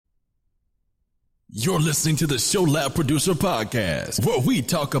You're listening to the TheShowLab Producer Podcast, where we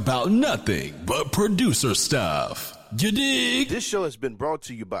talk about nothing but producer stuff. You dig? This show has been brought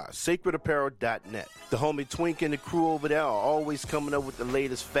to you by SacredApparel.net. The homie Twink and the crew over there are always coming up with the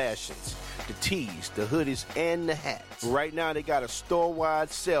latest fashions. The tees, the hoodies, and the hats. Right now, they got a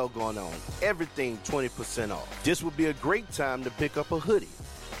store-wide sale going on. Everything 20% off. This would be a great time to pick up a hoodie.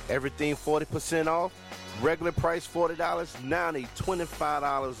 Everything 40% off. Regular price $40, now they $25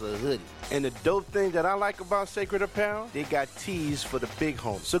 a hoodie. And the dope thing that I like about Sacred Apparel, they got tees for the big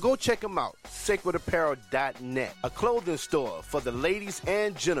homies. So go check them out, sacredapparel.net, a clothing store for the ladies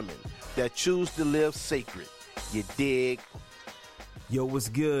and gentlemen that choose to live sacred. You dig? Yo, what's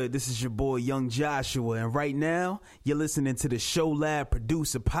good? This is your boy, Young Joshua, and right now, you're listening to the TheShowLab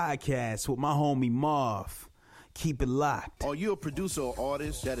Producer Podcast with my homie Marv. Keep it locked. Are you a producer or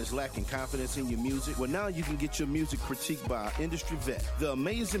artist that is lacking confidence in your music? Well, now you can get your music critiqued by our industry vet. The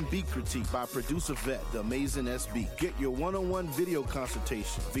Amazing Beat Critique by producer vet, The Amazing SB. Get your one-on-one video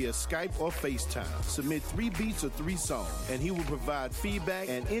consultation via Skype or FaceTime. Submit 3 beats or 3 songs, and he will provide feedback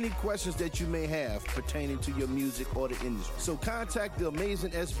and any questions that you may have pertaining to your music or the industry. So contact The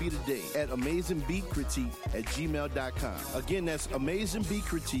Amazing SB today at amazingbeatcritique@gmail.com. Again, that's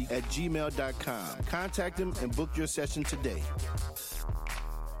amazingbeatcritique@gmail.com. Contact him and book your session today.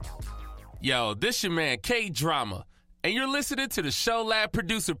 Yo, this your man K-Drama, and you're listening to the TheShowLab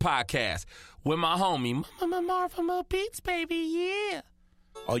Producer Podcast with my homie Mama Beats, baby, yeah.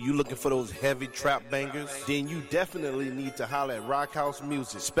 Are you looking for those heavy trap bangers? Then you definitely need to holler at Rock House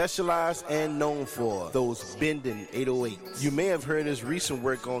Music, specialized and known for those bending 808s. You may have heard his recent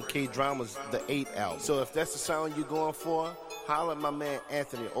work on K-Drama's The 8 album. So if that's the sound you're going for, holler at my man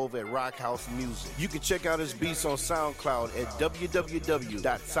Anthony over at Rock House Music. You can check out his beats on SoundCloud at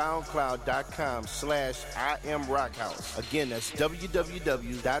www.soundcloud.com/IamRockhouse. Again, that's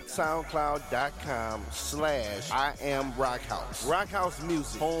www.soundcloud.com/IamRockhouse. Rock House Music,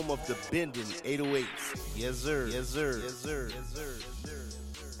 home of the bending 808s. Yes, sir. Yes, sir. Yes, sir. Yes, sir. Yes, sir.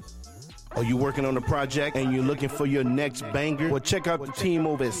 Are you working on a project and you're looking for your next banger? Well, check out the team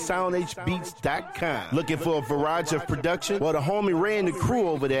over at SoundHbeats.com. Looking for a variety of production? Well, the homie Ray and the crew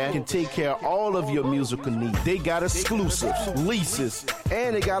over there can take care of all of your musical needs. They got exclusives, leases,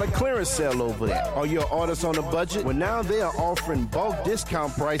 and they got a clearance sale over there. Are you an artist on a budget? Well, now they are offering bulk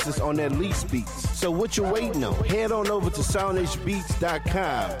discount prices on their lease beats. So what you waiting on? Head on over to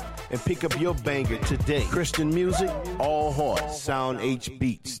SoundHbeats.com and pick up your banger today. Christian music, all heart,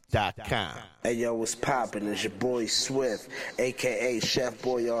 SoundHbeats.com. Hey yo, what's poppin'? It's your boy Swift, a.k.a. Chef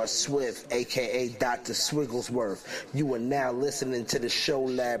Boyard Swift, a.k.a. Dr. Swigglesworth. You are now listening to the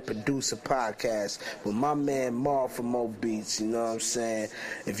TheShowLab Producer Podcast with my man Marv from Mo Beats, you know what I'm saying?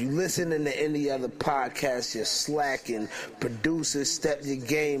 If you listening to any other podcast, you're slacking. Producers, step your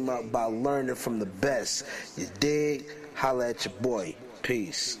game up by learning from the best. You dig? Holla at your boy.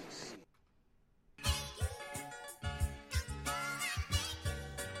 Peace.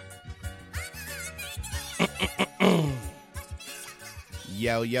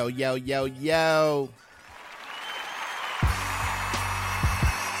 Yo, yo, yo, yo, yo.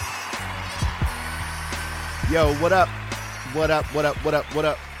 Yo, what up? What up, what up, what up, what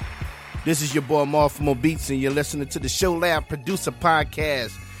up? This is your boy Marv from Mo Beats, and you're listening to the TheShowLab Producer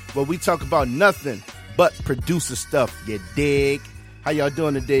Podcast, where we talk about nothing but producer stuff, you dig? How y'all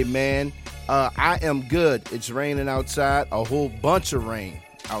doing today, man? I am good. It's raining outside, a whole bunch of rain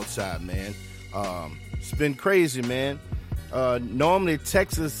outside, man. It's been crazy, man. Normally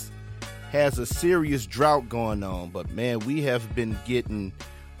Texas has a serious drought going on, but man, we have been getting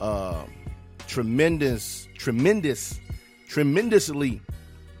tremendously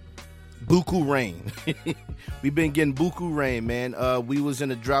buku rain. We've been getting buku rain, man. We was in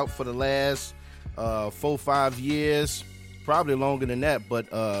a drought for the last 4-5 years, probably longer than that,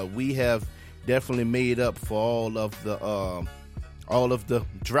 but we have definitely made up for all of the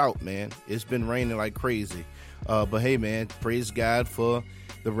drought, man. It's been raining like crazy. But hey, man, praise God for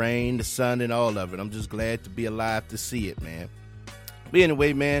the rain, the sun, and all of it. I'm just glad to be alive to see it, man. But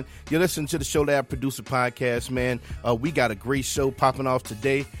anyway, man, you're listening to the TheShowLab Producer Podcast, man. We got a great show popping off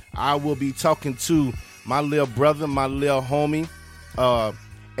today. I will be talking to my little brother, my little homie.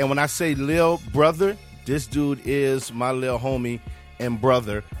 And when I say little brother, this dude is my little homie and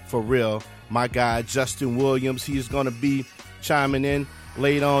brother for real. My guy, Justen Williams, he's going to be chiming in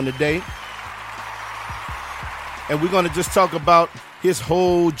later on today. And we're going to just talk about his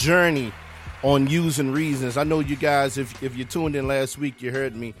whole journey on Using Reasons. I know you guys, if you tuned in last week, you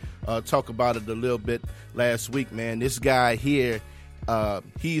heard me talk about it a little bit last week, man. This guy here,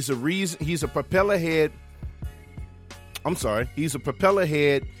 he's a Propellerhead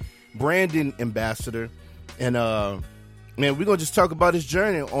branding ambassador. And, man, we're going to just talk about his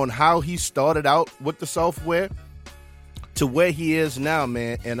journey on how he started out with the software to where he is now,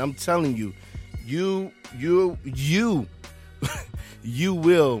 man. And I'm telling you, you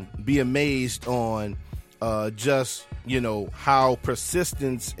will be amazed on just, how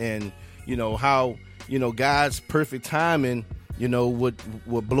persistence and, how, God's perfect timing, would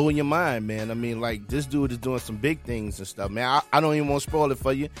blow your mind, man. I mean, like, this dude is doing some big things and stuff, man. I don't even want to spoil it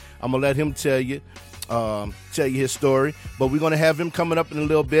for you. I'm going to let him tell you his story. But we're going to have him coming up in a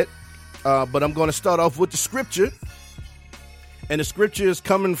little bit. But I'm going to start off with the scripture. And the scripture is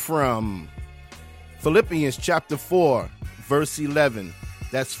coming from Philippians chapter 4, verse 11.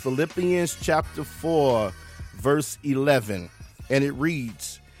 That's Philippians chapter 4, verse 11. And it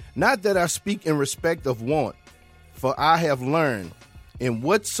reads, "Not that I speak in respect of want, for I have learned in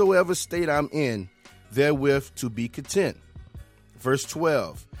whatsoever state I'm in, therewith to be content." Verse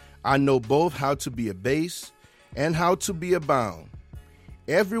 12, "I know both how to be abased and how to be abound.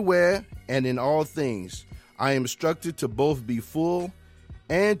 Everywhere and in all things, I am instructed to both be full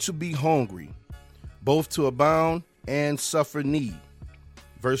and to be hungry, both to abound and suffer need."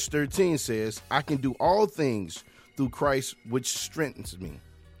 Verse 13 says, "I can do all things through Christ, which strengthens me."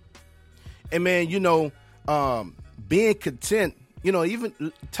 And man, being content,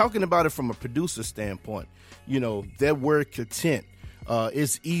 even talking about it from a producer standpoint, that word content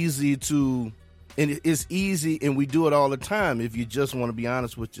is easy to, and it's easy, and we do it all the time. If you just want to be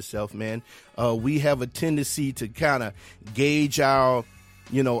honest with yourself, man, we have a tendency to kind of gauge our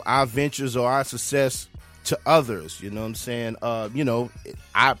ventures or our success to others. You know what I'm saying?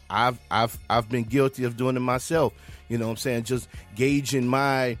 I've been guilty of doing it myself. You know what I'm saying? Just gauging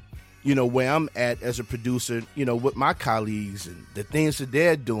my, where I'm at as a producer, with my colleagues and the things that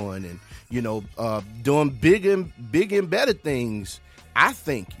they're doing, and, doing big and better things, I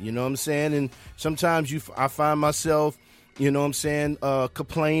think, you know what I'm saying? And sometimes I find myself, complaining.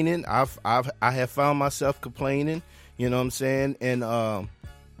 I have found myself complaining, you know what I'm saying? And,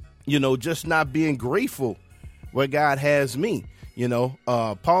 just not being grateful where God has me.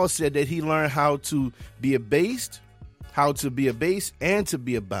 Paul said that he learned how to be abased, and to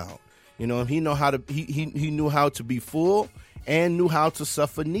be abound. He knew how to he knew how to be full and knew how to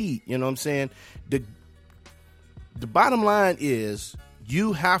suffer need. You know what I'm saying? The bottom line is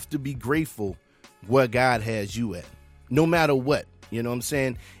you have to be grateful where God has you at, no matter what. You know what I'm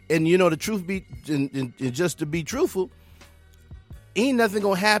saying? And the truth be, and just to be truthful, ain't nothing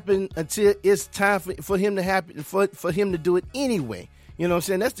gonna happen until it's time for him to happen, for him to do it anyway. You know what I'm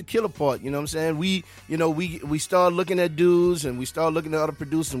saying? That's the killer part. You know what I'm saying? We start looking at dudes and we start looking at other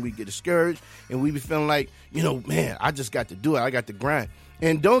producers and we get discouraged and we be feeling like, man, I just got to do it. I got to grind.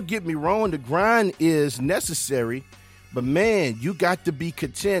 And don't get me wrong, the grind is necessary, but man, you got to be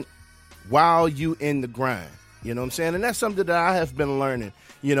content while you in the grind. You know what I'm saying? And that's something that I have been learning,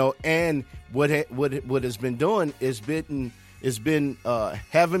 and what has been doing is been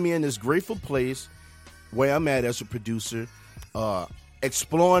having me in this grateful place where I'm at as a producer,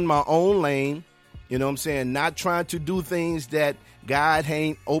 exploring my own lane, you know what I'm saying? Not trying to do things that God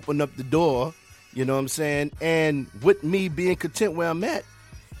ain't opened up the door, you know what I'm saying? And with me being content where I'm at,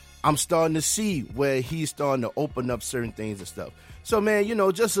 I'm starting to see where he's starting to open up certain things and stuff. So man,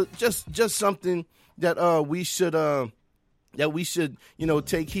 just something that we should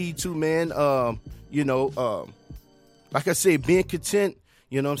take heed to, man. Like I say, being content,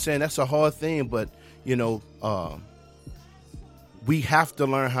 you know what I'm saying? That's a hard thing, but we have to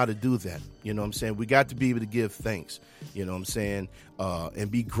learn how to do that. You know what I'm saying? We got to be able to give thanks, you know what I'm saying? And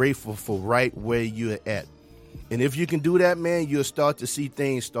be grateful for right where you're at. And if you can do that, man, you'll start to see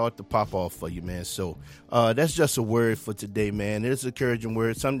things start to pop off for you, man. So that's just a word for today, man. It's an encouraging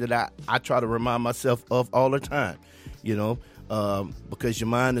word, something that I try to remind myself of all the time, because your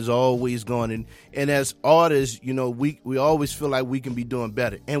mind is always going. And as artists, we always feel like we can be doing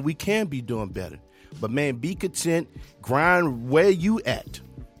better. And we can be doing better. But, man, be content. Grind where you at.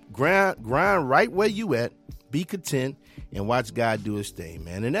 Grind right where you at. Be content and watch God do his thing,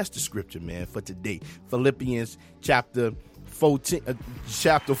 man. And that's the scripture, man, for today. Philippians chapter 4.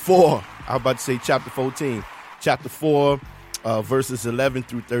 I was about to say chapter 14. Chapter 4, verses 11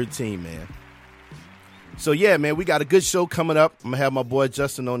 through 13, man. So, yeah, man, we got a good show coming up. I'm going to have my boy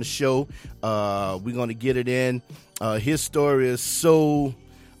Justen on the show. We're going to get it in. His story is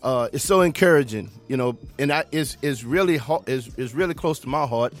it's so encouraging, and it's really close to my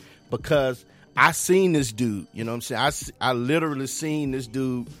heart because I seen this dude, you know what I'm saying? I literally seen this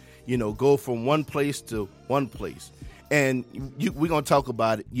dude, go from one place to one place. And we're going to talk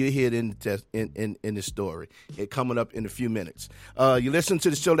about it. You'll hear it in the story. It coming up in a few minutes. You listen to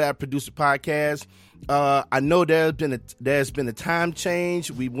the TheShowLab Producer Podcast. I know there's been a time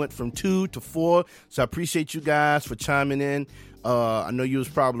change. We went from 2 to 4, so I appreciate you guys for chiming in. I know you was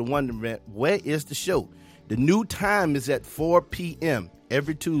probably wondering, where is the show? The new time is at 4 p.m.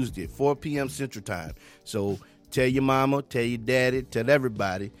 every Tuesday, 4 p.m. Central Time. So tell your mama, tell your daddy, tell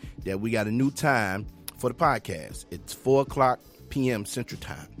everybody that we got a new time for the podcast. It's 4 o'clock p.m. Central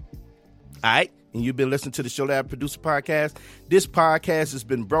Time. All right? And you've been listening to the TheShowLab Producer Podcast. This podcast has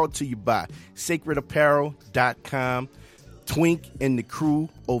been brought to you by SacredApparel.com. Twink and the crew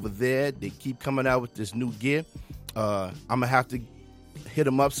over there, they keep coming out with this new gear. I'm going to have to hit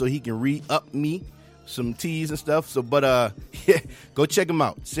him up so he can re-up me some tees and stuff. So, but yeah, go check him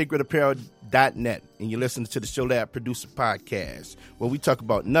out, SacredApparel.net. And you're listening to the TheShowLab Producer Podcast, where we talk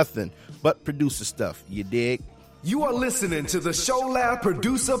about nothing but producer stuff. You dig? You are listening to the TheShowLab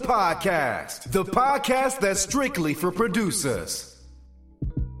Producer Podcast, the podcast that's strictly for producers.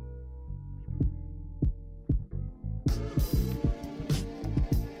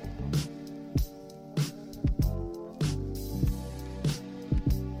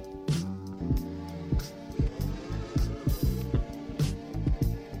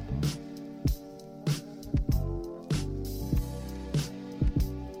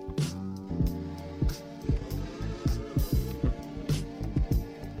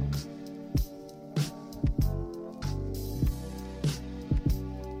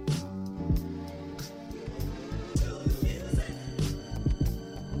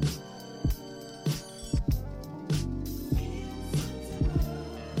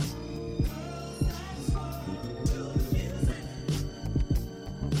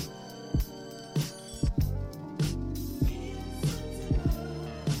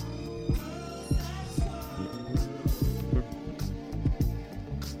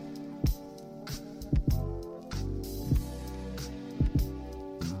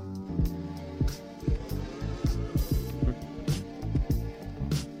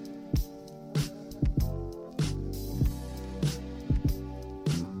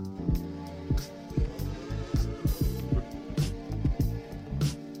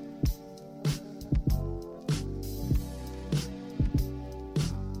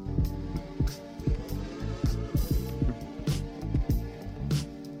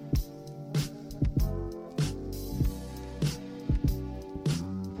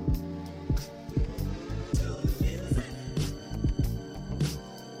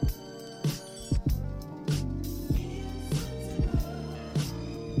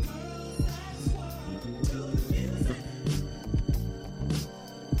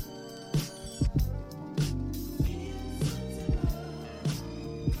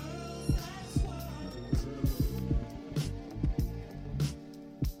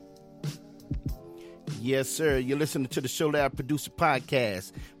 Yes, sir. You're listening to the TheShowLab Producer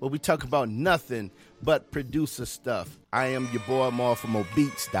Podcast, where we talk about nothing but producer stuff. I am your boy, Marv from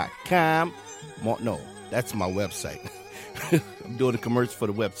Beats.com. No, that's my website. I'm doing a commercial for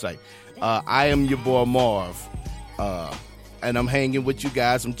the website. I am your boy, Marv. And I'm hanging with you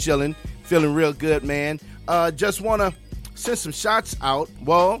guys. I'm chilling, feeling real good, man. Just want to send some shots out.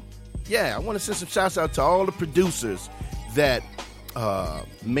 Well, yeah, I want to send some shots out to all the producers that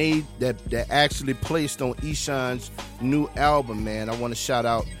made that actually placed on Eshawn's new album, man. I want to shout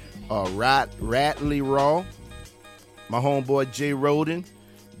out Ratley Raw, my homeboy Jay Roden,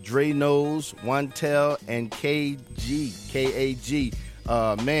 Dre Knows, One Tell, and KAG.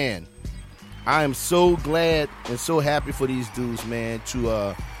 Man, I am so glad and so happy for these dudes, man,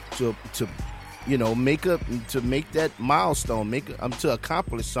 to make that milestone, to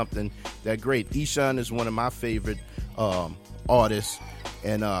accomplish something that great. Eshawne is one of my favorite artists,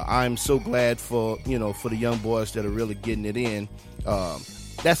 and I'm so glad for the young boys that are really getting it in.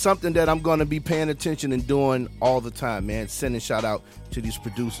 That's something that I'm going to be paying attention and doing all the time, man. Sending shout out to these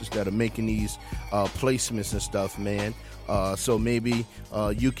producers that are making these placements and stuff, man. So maybe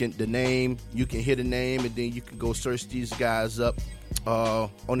you can hit a name, and then you can go search these guys up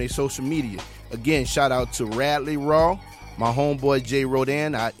on their social media. Again, shout out to Radley Raw, my homeboy Jay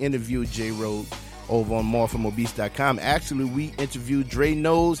Rodan. I interviewed Jay Rod over on morephromobese.com. Actually, we interviewed Dre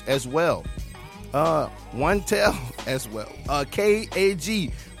Knows as well. One Tell as well.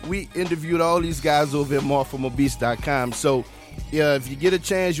 KAG. We interviewed all these guys over at morephromobese.com. So yeah, if you get a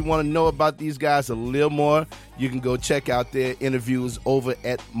chance, you want to know about these guys a little more, you can go check out their interviews over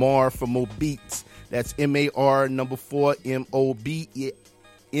at Mar for Mo Beats. That's MAR number 4 MOBEATS.com.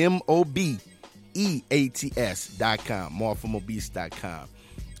 Morephromobese.com.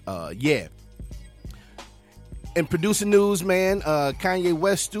 Yeah. In producer news, man, Kanye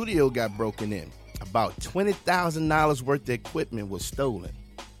West studio got broken in. About $20,000 worth of equipment was stolen.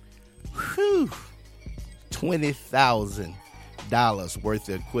 Whew. $20,000 worth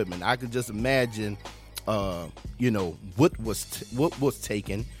of equipment. I could just imagine, what was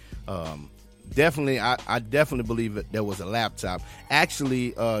taken. Definitely, I definitely believe that there was a laptop.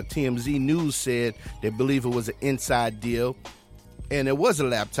 Actually, TMZ News said they believe it was an inside deal, and it was a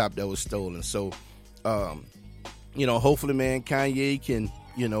laptop that was stolen. So, hopefully, man, Kanye can,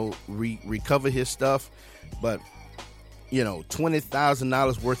 recover his stuff. But,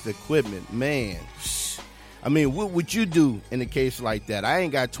 $20,000 worth of equipment, man. I mean, what would you do in a case like that? I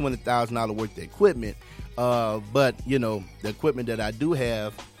ain't got $20,000 worth of equipment, but, the equipment that I do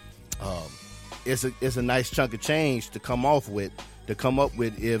have, it's a nice chunk of change to come up with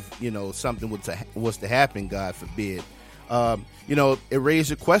if something was to happen, God forbid. It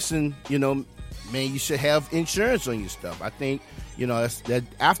raised a question. Man, you should have insurance on your stuff. I think that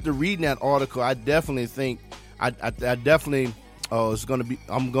after reading that article, I definitely think I'm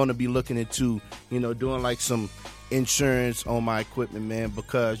gonna be looking into doing like some insurance on my equipment, man,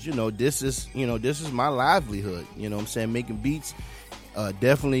 because this is my livelihood. What I'm saying, making beats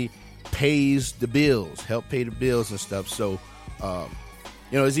definitely pays the bills, help pay the bills and stuff. So,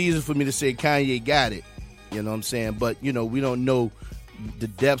 it's easy for me to say Kanye got it, what I'm saying? But, we don't know the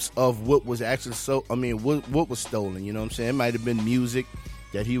depths of what was actually what was stolen, what I'm saying? It might have been music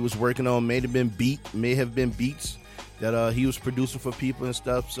that he was working on, may have been beats that he was producing for people and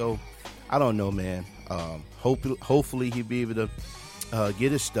stuff. So, I don't know, man. Hopefully he'll be able to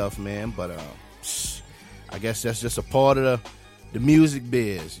get his stuff, man. But I guess that's just a part of the music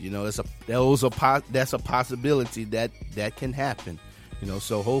biz, that's a possibility that can happen,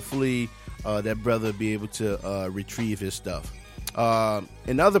 So hopefully that brother will be able to retrieve his stuff.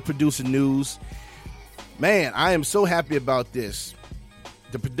 In other producer news, man, I am so happy about this.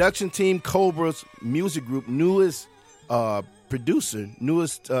 The production team, Cobra's music group, newest member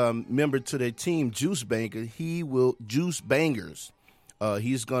to their team, Juice Bangers.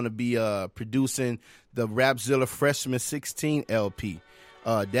 He's going to be producing the Rapzilla Freshman 16 LP.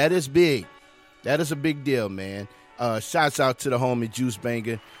 That is big. That is a big deal, man. Shouts out to the homie Juice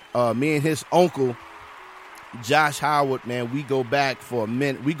Banger. Me and his uncle, Josh Howard, man, we go back for a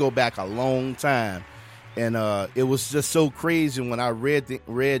minute. We go back a long time. And it was just so crazy when I read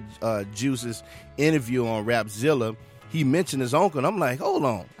Juice's interview on Rapzilla. He mentioned his uncle, and I'm like, hold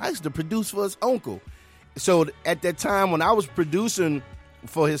on. I used to produce for his uncle. So at that time when I was producing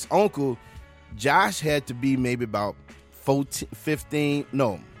for his uncle, Josh had to be maybe about 13,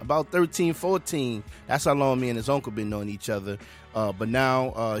 14. That's how long me and his uncle been knowing each other. But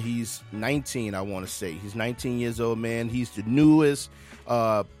now he's 19, I want to say. He's 19 years old, man. He's the newest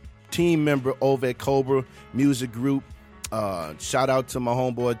team member over at Cobra Music Group. Shout out to my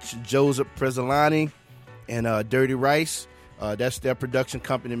homeboy Joseph Prezzolani and Dirty Rice. That's their production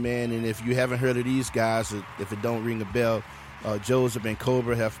company, man. And if you haven't heard of these guys, if it don't ring a bell, Joseph and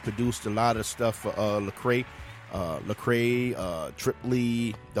Cobra have produced a lot of stuff for Lecrae, Trip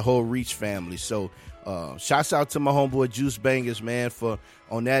Lee, the whole Reach family. So shouts out to my homeboy Juice Bangers, man, for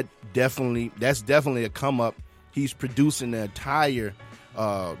on that. That's definitely a come up. He's producing the entire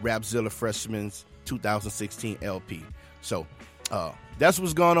Rapzilla Freshman's 2016 LP. So that's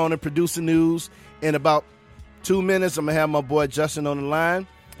what's going on in producer news. In about 2 minutes, I'm going to have my boy Justen on the line,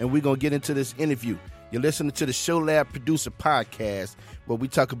 and we're going to get into this interview. You're listening to the TheShowLab Producer Podcast, where we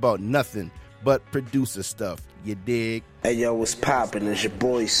talk about nothing but producer stuff. You dig? Hey, yo, what's poppin'? It's your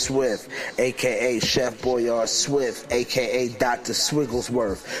boy Swift, a.k.a. Chef Boyard Swift, a.k.a. Dr.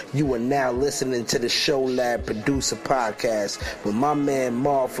 Swigglesworth. You are now listening to the TheShowLab Producer Podcast with my man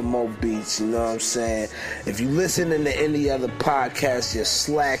Marv from Mo Beats, you know what I'm saying? If you listening to any other podcast, you're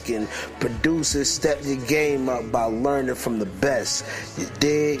slacking. Producers, step your game up by learning from the best. You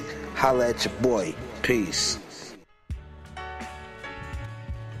dig? Holla at your boy. Peace.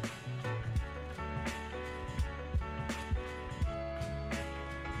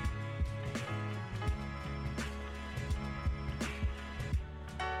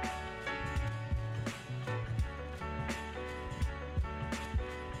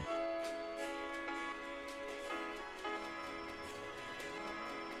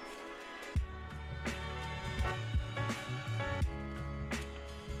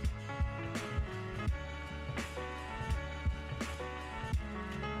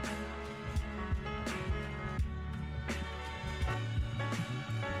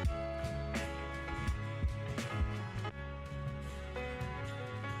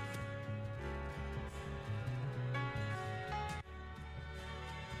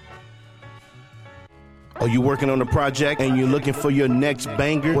 Are you working on a project and you're looking for your next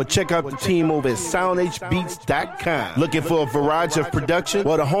banger? Well, check out the team over at SoundHbeats.com. Looking for a variety of production?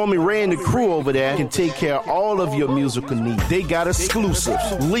 Well, the homie Ray and the crew over there can take care of all of your musical needs. They got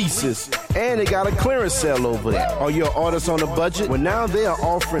exclusives, leases, and they got a clearance sale over there. Are you an artist on a budget? Well, now they are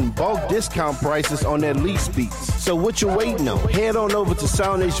offering bulk discount prices on their lease beats. So what you waiting on? Head on over to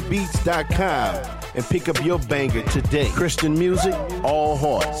SoundHbeats.com and pick up your banger today. Christian music, all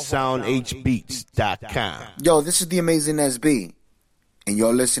heart. SoundHbeats.com. Yo, this is the Amazing SB, and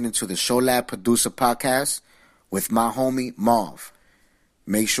you're listening to the ShowLab Producer Podcast with my homie Marv.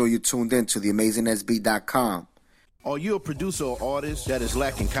 Make sure you're tuned in to theamazingsb.com. Are you a producer or artist that is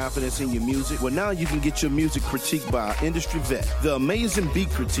lacking confidence in your music? Well, now you can get your music critiqued by our industry vet, The Amazing Beat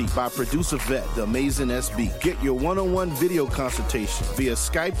Critique by producer vet, The Amazing SB. Get your one-on-one video consultation via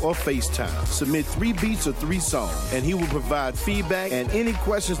Skype or FaceTime. Submit 3 beats or 3 songs, and he will provide feedback and any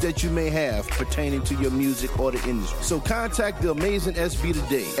questions that you may have pertaining to your music or the industry. So contact The Amazing SB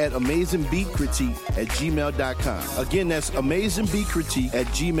today at amazingbeatcritique@gmail.com. Again, that's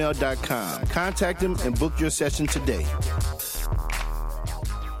amazingbeatcritique@gmail.com. Contact him and book your session today.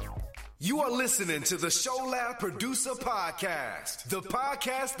 You are listening to the ShowLab Producer Podcast, the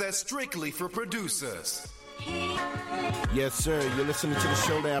podcast that's strictly for producers. Yes, sir. You're listening to the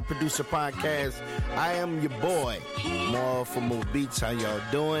ShowLab Producer Podcast. I am your boy, Marv from Mo Beats. How y'all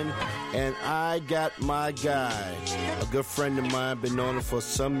doing? And I got my guy, a good friend of mine, been known him for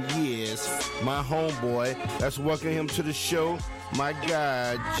some years, my homeboy. Let's welcome him to the show, my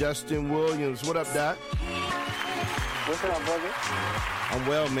guy, Justen Williams. What up, Doc? What's up, brother? I'm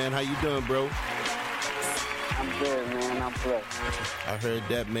well, man. How you doing, bro? I'm good, man. I'm blessed. I heard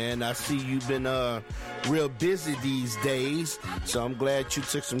that, man. I see you've been real busy these days, so I'm glad you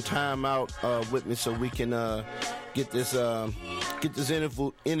took some time out with me so we can get this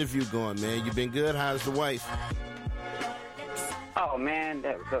interview going, man. You been good? How's the wife? Oh, man,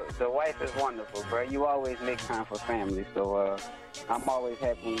 the wife is wonderful, bro. You always make time for family, so I'm always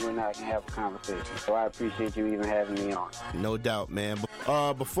happy when you and I can have a conversation. So I appreciate you even having me on. No doubt, man.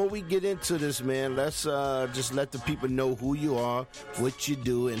 Before we get into this, man, let's just let the people know who you are, what you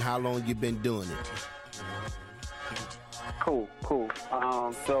do, and how long you've been doing it. Cool.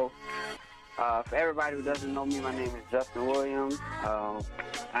 So for everybody who doesn't know me, my name is Justen Williams.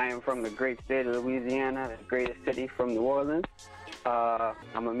 I am from the great state of Louisiana, the greatest city from New Orleans.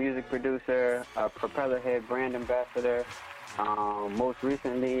 I'm a music producer, a Propellerhead brand ambassador. Most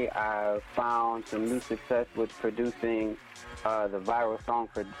recently, I've found some new success with producing the viral song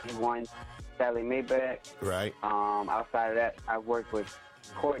for D1, Sally Maybach. Right. Outside of that, I've worked with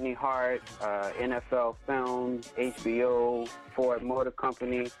Courtney Hart, NFL Films, HBO, Ford Motor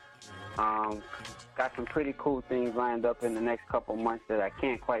Company. Got some pretty cool things lined up in the next couple months that I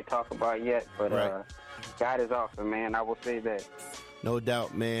can't quite talk about yet, but right. God is awesome, man. I will say that. No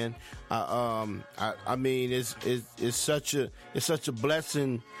doubt, man. I mean, it's such a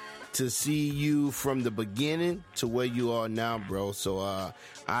blessing to see you from the beginning to where you are now, bro. So I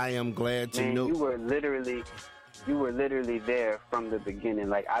am glad to know you were literally there from the beginning.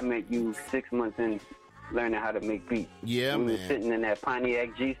 Like I met you 6 months in learning how to make beats. Yeah, we man. were sitting in that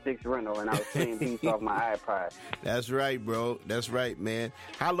Pontiac G6 rental, and I was playing beats off my iPod. That's right, bro. That's right, man.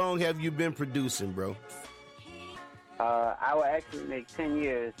 How long have you been producing, bro? I will actually make 10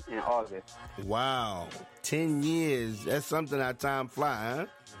 years in August. Wow. 10 years. That's something how time fly, huh?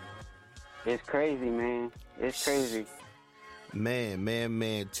 It's crazy, man. It's crazy. Man.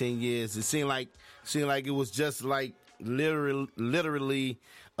 10 years. It seemed like it was just like literally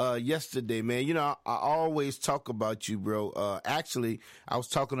yesterday, man. You know, I always talk about you, bro. Actually, I was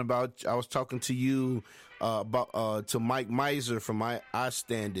talking to you about to Mike Miser from I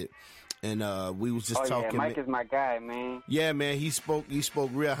Stand It. And we was just talking. Yeah, Mike is my guy, man. Yeah, man. He spoke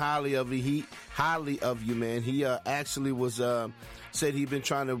real highly of you. Highly of you, man. He actually was said he'd been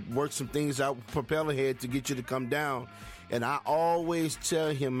trying to work some things out with Propellerhead to get you to come down. And I always tell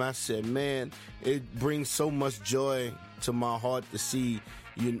him, I said, man, it brings so much joy to my heart to see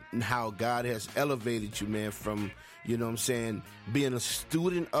you how God has elevated you, man, from, you know what I'm saying, being a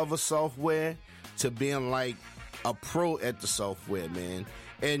student of a software to being like a pro at the software, man.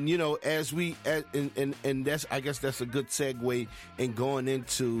 And, you know, as we, and that's, I guess that's a good segue in going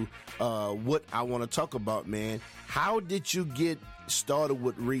into what I want to talk about, man. How did you get started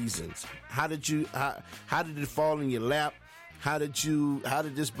with Reasons? How did it fall in your lap? How did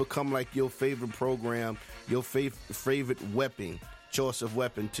this become like your favorite program, your favorite choice of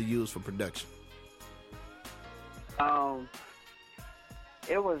weapon to use for production?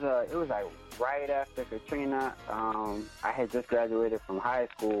 It was like right after Katrina. I had just graduated from high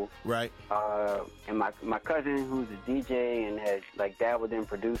school. Right. And my cousin, who's a DJ and had like dabbled in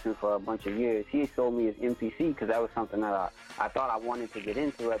producing for a bunch of years, he sold me his MPC because that was something that I thought I wanted to get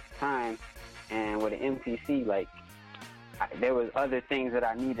into at the time. And with an MPC, like there was other things that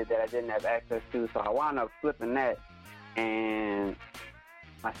I needed that I didn't have access to, so I wound up flipping that. And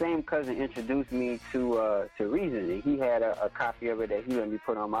my same cousin introduced me to Reason. He had a copy of it that he let me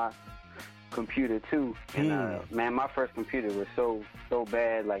put on my computer too. And man, my first computer was so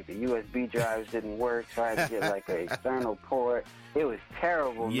bad. Like the USB drives didn't work, so I had to get like an external port. It was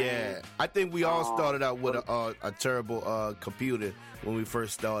terrible. Yeah, man. I think we all started out with a terrible computer when we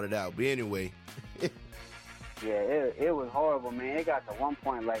first started out. But anyway. Yeah, it was horrible, man. It got to one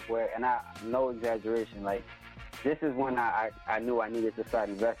point like where, and no exaggeration, like this is when I knew I needed to start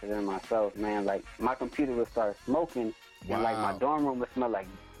investing in myself, man. Like my computer would start smoking, and like my dorm room would smell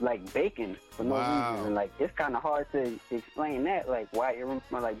like bacon for no reason. And like it's kind of hard to explain that, like why your room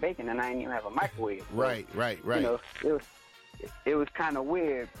smell like bacon, and I didn't even have a microwave. Right. You know, it was kind of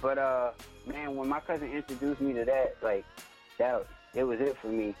weird, but man, when my cousin introduced me to that, like it was it for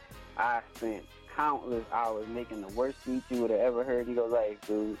me. I spent countless hours making the worst beat you would have ever heard in your life,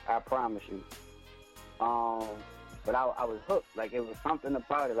 dude. I promise you. But I was hooked. Like, it was something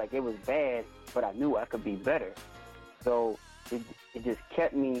about it. Like, it was bad, but I knew I could be better. So it just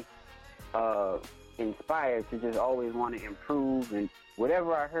kept me inspired to just always want to improve. And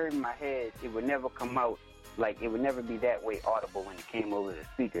whatever I heard in my head, it would never come out. Like, it would never be that way audible when it came over the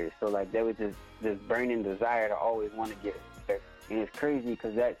speakers. So, like, there was this burning desire to always want to get better. And it's crazy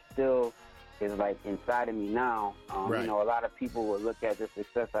because that still is like inside of me now. You know, a lot of people will look at the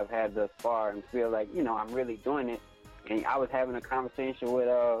success I've had thus far and feel like, you know, I'm really doing it. And I was having a conversation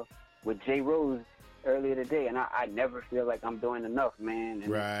with Jay Rose earlier today, and I never feel like I'm doing enough, man.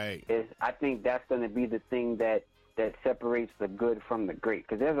 And I think that's going to be the thing that separates the good from the great.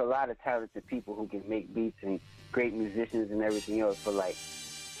 Because there's a lot of talented people who can make beats and great musicians and everything else, but like,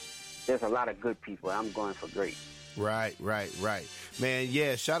 there's a lot of good people. I'm going for great. Right. Man,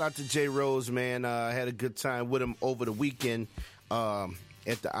 yeah, shout out to Jay Rose, man. I had a good time with him over the weekend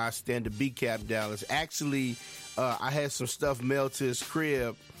at the I Stand the B-Cap Dallas. Actually, I had some stuff mailed to his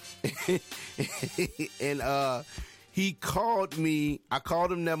crib, and he called me. I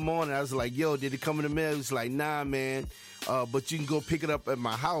called him that morning. I was like, yo, did it come in the mail? He was like, nah, man, but you can go pick it up at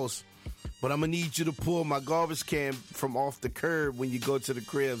my house. But I'm going to need you to pull my garbage can from off the curb when you go to the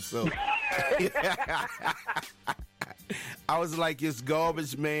crib. So I was like, it's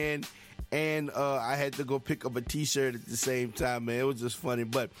garbage, man. And I had to go pick up a T-shirt at the same time, man. It was just funny.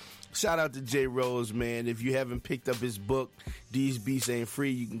 But shout out to Jay Rose, man. If you haven't picked up his book, These Beats Ain't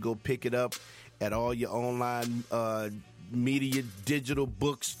Free, you can go pick it up at all your online media digital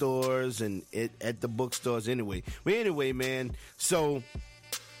bookstores and at the bookstores anyway. But anyway, man, so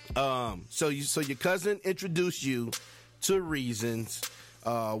your cousin introduced you to Reasons.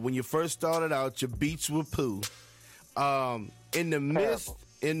 When you first started out, your beats were poo. In the midst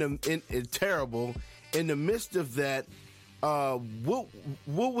of that, what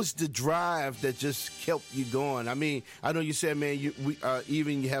was the drive that just kept you going? I mean, I know you said, man,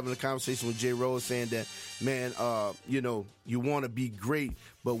 even you having a conversation with Jay Rose saying that, man, you know, you want to be great,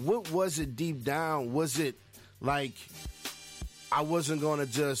 but what was it deep down? Was it like, I wasn't gonna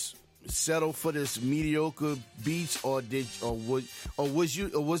just settle for this mediocre beats, or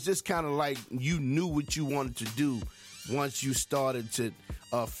was this kind of like you knew what you wanted to do once you started to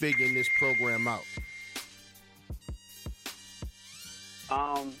figuring this program out?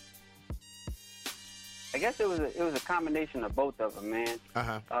 I guess it was a combination of both of them, man.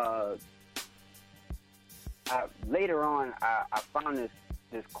 Later on, I found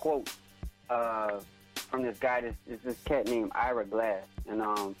this quote from this guy, this cat named Ira Glass,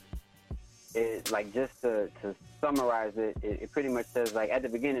 and it, like, just to summarize it, it pretty much says, like, at the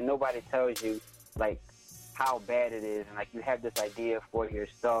beginning, nobody tells you like how bad it is, and like you have this idea for your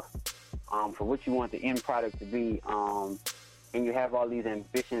stuff, for what you want the end product to be, and you have all these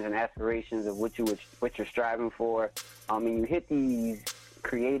ambitions and aspirations of what you're striving for, and you hit these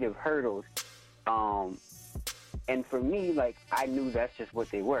creative hurdles, and for me, like, I knew that's just what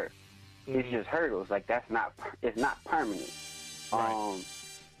they were. It's just hurdles. Like, it's not permanent.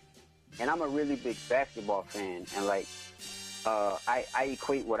 And I'm a really big basketball fan, and like, I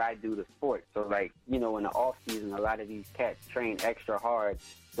equate what I do to sports. So, like, you know, in the off season, a lot of these cats train extra hard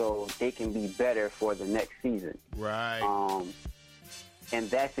so they can be better for the next season. Right. And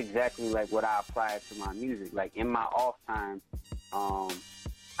that's exactly like what I apply to my music. Like, in my off time,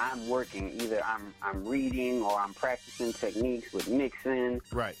 I'm working. Either I'm reading or I'm practicing techniques with mixing.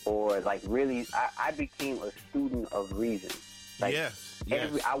 Right. Or like really, I became a student of reason. Like Yes.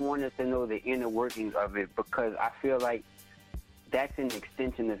 I wanted to know the inner workings of it because I feel like that's an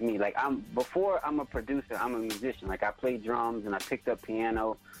extension of me. Like before I'm a producer, I'm a musician. Like I play drums and I picked up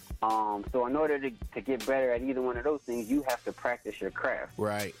piano. So in order to get better at either one of those things, you have to practice your craft.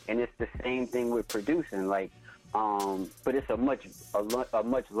 Right. And it's the same thing with producing. Like, but it's a much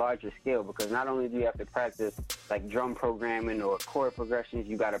larger scale because not only do you have to practice like drum programming or chord progressions,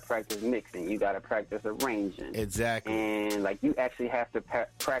 you got to practice mixing, you got to practice arranging. Exactly. And like you actually have to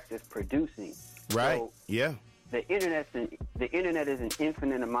practice producing. Right. So, yeah. The internet is an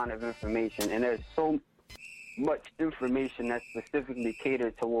infinite amount of information, and there's so much information that's specifically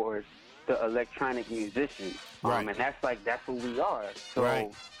catered towards the electronic musician. Right. And that's who we are. So, right.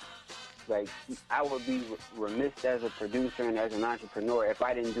 Like, I would be remiss as a producer and as an entrepreneur if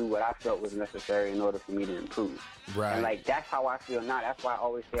I didn't do what I felt was necessary in order for me to improve. Right. And, like, that's how I feel now. That's why I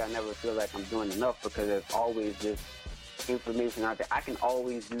always say I never feel like I'm doing enough because there's always this information out there. I can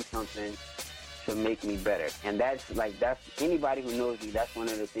always do something to make me better. And that's anybody who knows me, that's one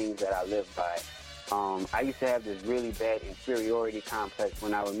of the things that I live by. I used to have this really bad inferiority complex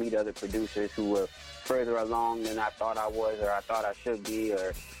when I would meet other producers who were further along than I thought I was or I thought I should be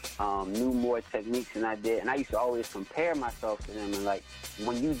or knew more techniques than I did. And I used to always compare myself to them. And, like,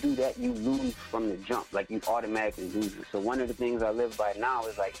 when you do that, you lose from the jump. Like, you automatically lose it. So one of the things I live by now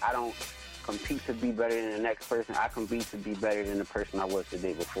is, like, I don't compete to be better than the next person. I compete to be better than the person I was the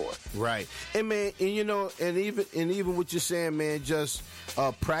day before. Right. And man, and you know, and even what you're saying, man, just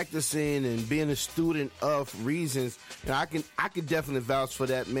practicing and being a student of reasons, and I can definitely vouch for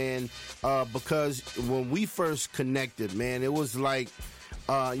that, man, because when we first connected, man, it was like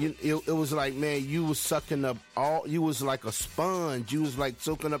it was like, man, you was sucking up you was like a sponge. You was like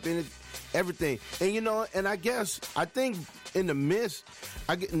soaking up everything. And, you know, and I think in the midst,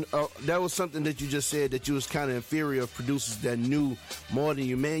 that was something that you just said, that you was kind of inferior of producers that knew more than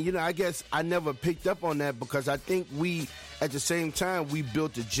you, man. You know, I guess I never picked up on that because I think at the same time, we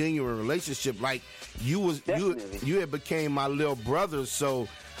built a genuine relationship. Like, you had became my little brother, so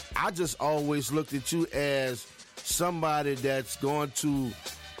I just always looked at you as somebody that's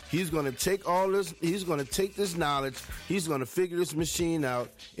he's going to take all this, he's going to take this knowledge, he's going to figure this machine out,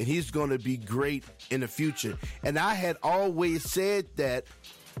 and he's going to be great in the future. And I had always said that,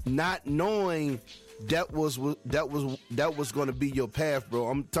 not knowing that was going to be your path, bro.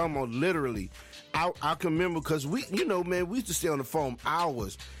 I'm talking about literally. I can remember because we used to stay on the phone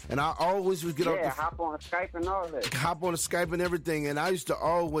hours, and I always would get off hop on Skype and all that. Hop on the Skype and everything, and I used to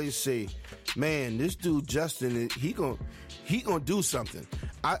always say, man, this dude Justen, he gonna do something.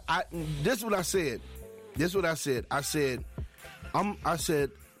 This is what I said. I said,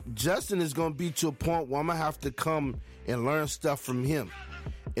 Justen is gonna be to a point where I'm gonna have to come and learn stuff from him.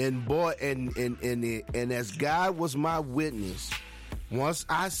 And boy, and as God was my witness, once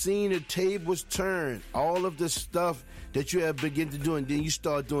I seen the tables turn, all of the stuff that you have begun to do, and then you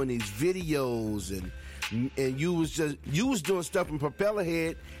start doing these videos, and you was doing stuff in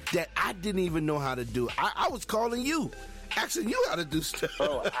Propellerhead that I didn't even know how to do. I was calling you, asking you how to do stuff.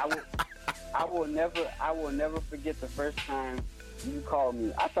 Bro, I will never forget the first time you called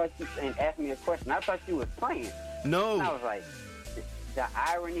me. I thought you and asked me a question. I thought you was playing. No. And I was like, the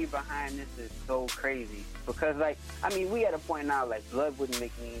irony behind this is so crazy because, like, I mean, we at a point now, like, blood wouldn't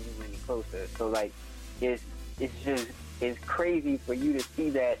make me any closer. So, like, it's crazy for you to see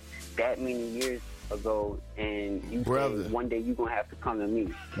that many years ago, and you say one day you're gonna have to come to me,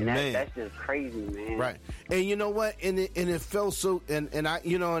 and that's just crazy, man. Right. And you know what? And it felt so, and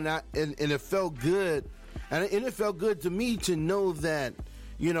it felt good, and it felt good to me to know that,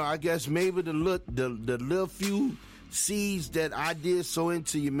 you know, I guess maybe the little few seeds that I did sow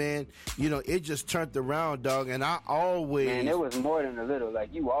into you, man, you know, it just turned around, dog. And I always, man, it was more than a little.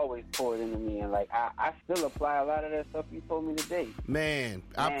 Like, you always poured into me, and like I still apply a lot of that stuff you told me today, man.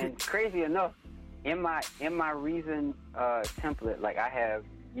 And crazy enough, in my reason template, like, I have,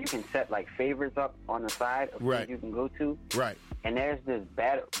 you can set like favorites up on the side of things you can go to, right? And there's this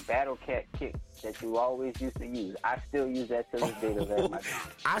battle cat kick that you always used to use. I still use that to this day to let my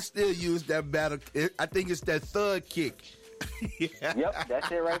time. I still use that battle. I think it's that thug kick. Yeah. Yep,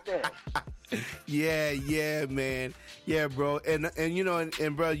 that's it right there. Yeah, man. Yeah, bro. And you know,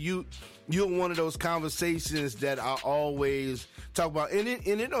 and bro, you're one of those conversations that I always talk about. And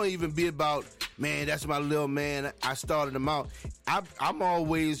it don't even be about, man, that's my little man, I started him out. I'm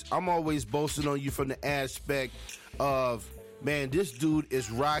always boasting on you from the aspect of, man, this dude is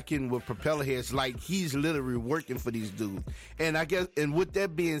rocking with Propellerheads like he's literally working for these dudes. And I guess, and with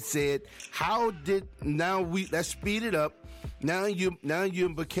that being said, let's speed it up. Now you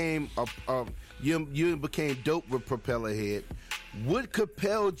became you became dope with Propellerhead. What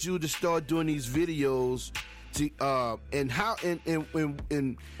compelled you to start doing these videos? And how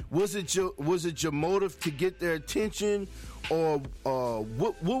and was it your motive to get their attention, or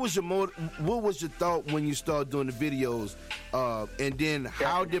what was your motive? What was your thought when you started doing the videos? And then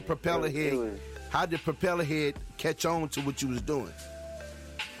how did Propellerhead catch on to what you was doing?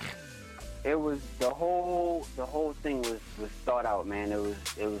 It was the whole thing was thought out, man. It was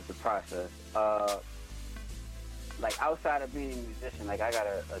the process. Like outside of being a musician, like I got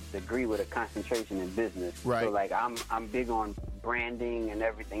a degree with a concentration in business. Right. So like I'm big on branding and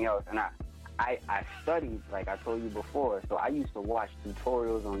everything else. And I studied, like I told you before. So I used to watch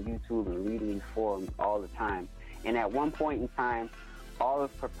tutorials on YouTube and read these forums all the time. And at one point in time, all of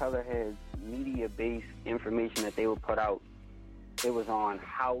Propellerhead's media-based information that they would put out, it was on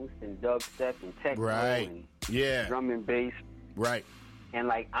house and dubstep and techno and drum and bass. Right. And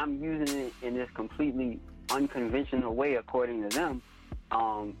like I'm using it in this completely unconventional way according to them.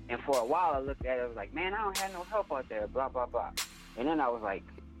 And for a while I looked at it, I was like, man, I don't have no help out there, blah, blah, blah. And then I was like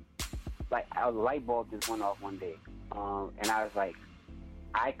a light bulb just went off one day. And I was like,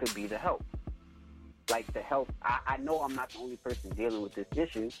 I could be the help. Like the help, I know I'm not the only person dealing with this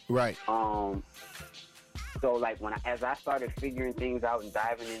issue. Right. So like as I started figuring things out and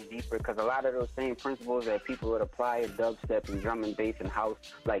diving in deeper, because a lot of those same principles that people would apply in dubstep and drum and bass and house,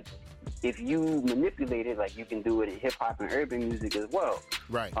 like if you manipulate it, like you can do it in hip hop and urban music as well.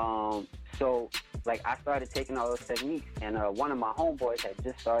 Right. So like I started taking all those techniques, and one of my homeboys had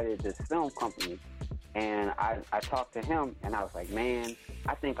just started this film company, and I talked to him, and I was like, man,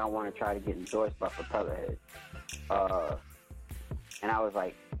 I think I want to try to get endorsed by Propellerhead. And I was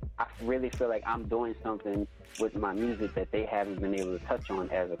like, I really feel like I'm doing something with my music that they haven't been able to touch on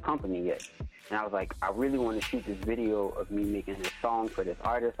as a company yet. And I was like, I really want to shoot this video of me making this song for this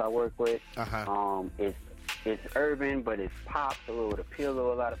artist I work with. Uh-huh. It's urban, but it's pop, so it would appeal to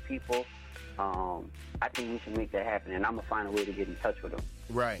a lot of people. I think we should make that happen, and I'm going to find a way to get in touch with him.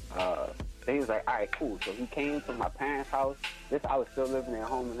 Right. So he was like, all right, cool. So he came to my parents' house. I was still living at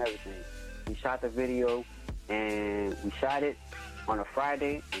home and everything. We shot the video, and we shot it on a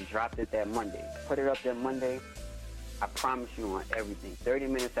Friday and dropped it that Monday. Put it up that Monday. I promise you on everything. 30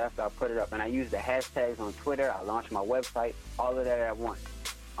 minutes after I put it up, and I used the hashtags on Twitter. I launched my website, all of that at once.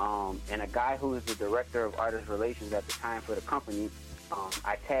 And a guy who was the director of artist relations at the time for the company,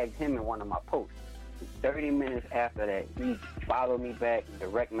 I tagged him in one of my posts. 30 minutes after that, he followed me back,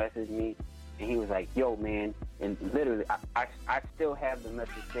 direct messaged me, and he was like, yo, man, and literally, I still have the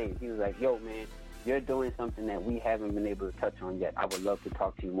message saved. He was like, yo, man, you're doing something that we haven't been able to touch on yet. I would love to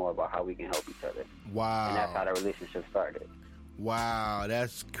talk to you more about how we can help each other. Wow. And that's how the relationship started. Wow,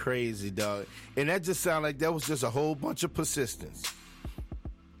 that's crazy, dog. And that just sounded like that was just a whole bunch of persistence.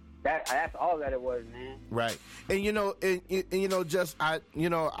 That's all that it was, man. Right. And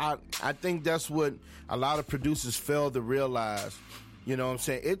I think that's what a lot of producers fail to realize. You know what I'm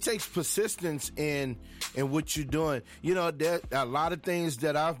saying? It takes persistence in what you're doing. You know, there a lot of things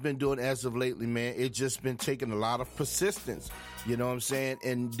that I've been doing as of lately, man. It's just been taking a lot of persistence. You know what I'm saying?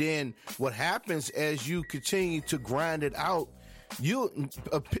 And then what happens as you continue to grind it out,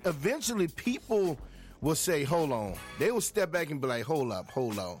 eventually people will say, hold on. They will step back and be like, hold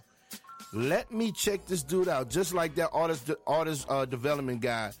on. Let me check this dude out. Just like that artist development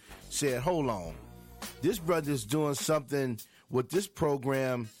guy said, hold on. This brother's doing something with this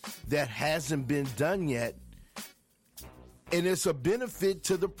program that hasn't been done yet, and it's a benefit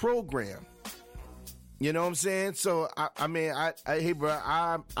to the program. You know what I'm saying? So hey, bro,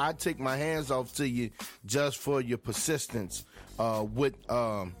 I take my hands off to you just for your persistence with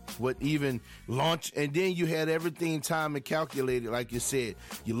even launch, and then you had everything timed and calculated, like you said.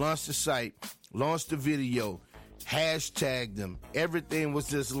 You launched the site, launched the video, hashtagged them. Everything was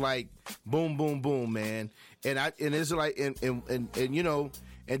just like boom, boom, boom, man. And it's like and you know,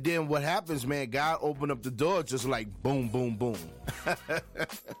 and then what happens, man? God opened up the door just like boom, boom, boom.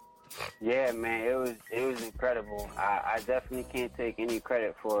 Yeah, man, it was incredible. I definitely can't take any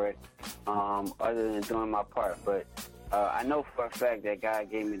credit for it, other than doing my part. But I know for a fact that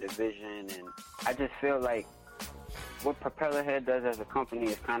God gave me the vision, and I just feel like what Propellerhead does as a company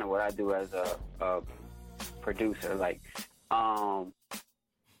is kind of what I do as a producer. Like, I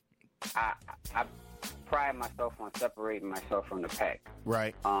pride myself on separating myself from the pack.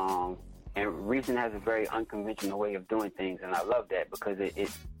 Right. And Reason has a very unconventional way of doing things, and I love that because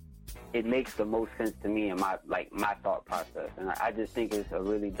it makes the most sense to me in my thought process, and I just think it's a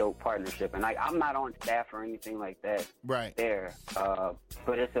really dope partnership. And I'm not on staff or anything like that, right? There,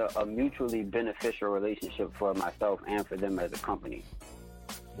 but it's a mutually beneficial relationship for myself and for them as a company.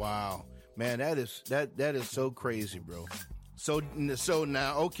 Wow, man, that is so crazy, bro. So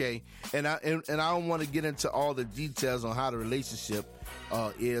now, okay, and I don't want to get into all the details on how the relationship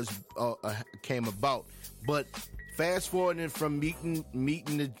came about, but fast forwarding from meeting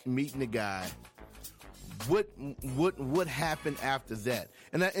the guy, what happened after that?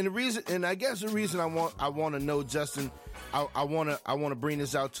 And I guess the reason I want to know, Justin, I want to bring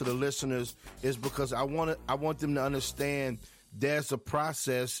this out to the listeners is because I want them to understand there's a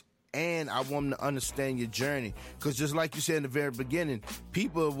process. And I want them to understand your journey. Because just like you said in the very beginning,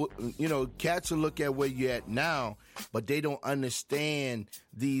 people, cats will look at where you're at now, but they don't understand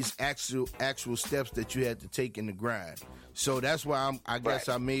these actual steps that you had to take in the grind. So that's why I guess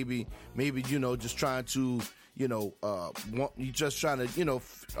I maybe, just trying to,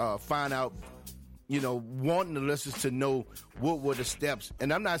 find out, wanting the listeners to know what were the steps.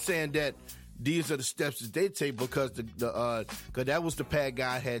 And I'm not saying that these are the steps that they take because because that was the path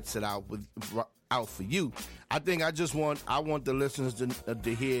God had set out for you. I think I want the listeners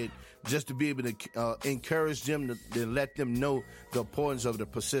to hear it, just to be able to encourage them to let them know the importance of the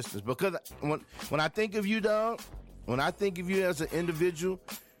persistence. Because when I think of you, dog, when I think of you as an individual,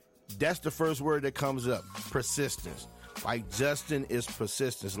 that's the first word that comes up: persistence. Like Justin is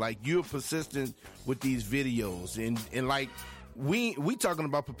persistence. Like you're persistent with these videos, and like. We talking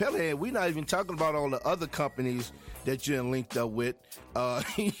about Propellerhead. We're not even talking about all the other companies that you're linked up with.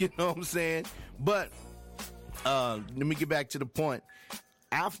 You know what I'm saying? But let me get back to the point.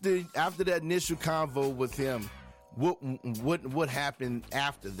 After that initial convo with him, what happened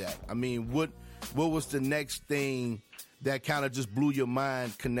after that? I mean, what was the next thing that kind of just blew your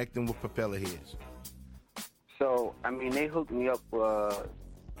mind connecting with Propellerheads? So, I mean, they hooked me up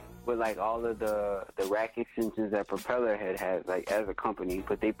with like all of the rack extensions that Propellerhead has, like as a company,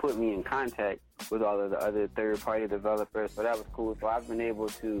 but they put me in contact with all of the other third-party developers, so that was cool. So I've been able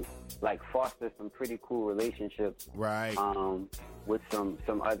to like foster some pretty cool relationships, right? With some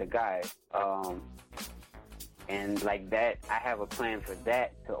other guys, and like that, I have a plan for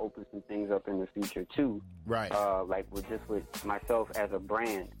that to open some things up in the future too, right? Like with myself as a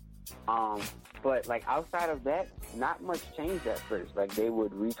brand. But like outside of that, not much changed at first. Like they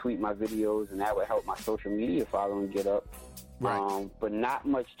would retweet my videos and that would help my social media following get up. Right. But not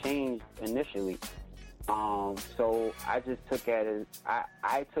much changed initially. So I just took that as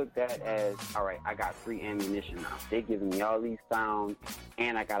I took that as, all right, I got free ammunition now. They're giving me all these sounds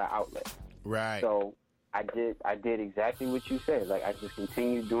and I got an outlet. Right. So I did exactly what you said. Like I just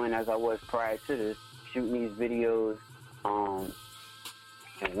continued doing as I was prior to this, shooting these videos.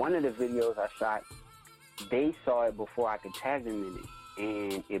 And one of the videos I shot, they saw it before I could tag them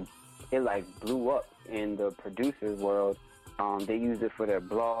in it, and it like blew up in the producers world. They used it for their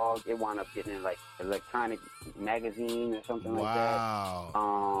blog. It wound up getting in like electronic magazine or something like that.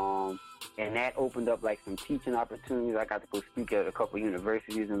 Wow. And that opened up like some teaching opportunities. I got to go speak at a couple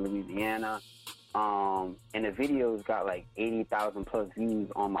universities in Louisiana. And the videos got like 80,000 plus views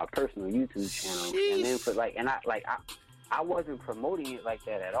on my personal YouTube channel. Sheesh. And then for like, and I wasn't promoting it like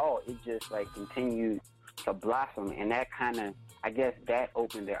that at all. It just like continued to blossom, and that kind of, I guess, that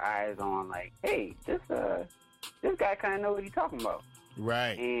opened their eyes on like, hey, this guy kind of know what he's talking about,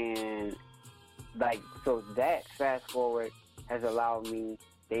 right? And like, so that fast forward has allowed me.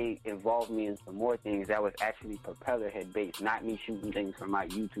 They involved me in some more things that was actually Propellerhead based, not me shooting things from my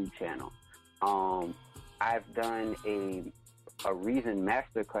YouTube channel. I've done a Reason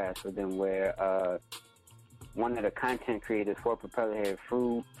masterclass for them where one of the content creators for Propellerhead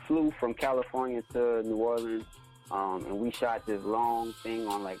flew from California to New Orleans, and we shot this long thing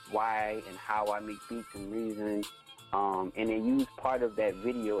on like why and how I make beats and Reason, and they used part of that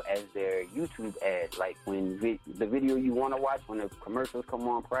video as their YouTube ad. Like when the video you want to watch, when the commercials come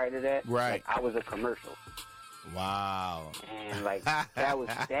on prior to that, right? Like I was a commercial. Wow. And like that was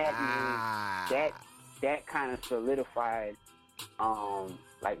that kind of solidified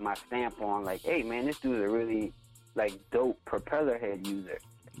like my stamp on like, hey man, this dude's a really like dope Propellerhead user.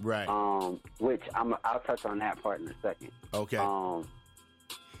 Right. Which I'll touch on that part in a second. Okay.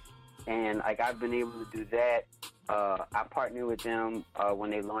 And like I've been able to do that. I partnered with them when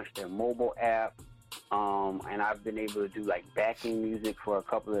they launched their mobile app. And I've been able to do like backing music for a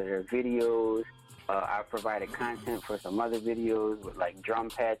couple of their videos. I provided content for some other videos with like drum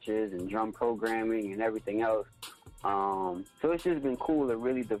patches and drum programming and everything else. So it's just been cool to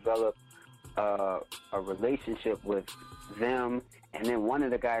really develop a relationship with them And then one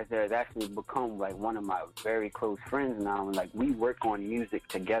of the guys there has actually become like one of my very close friends now, and like we work on music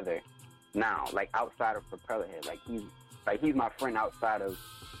together now, like outside of Propellerhead. Like he's my friend outside of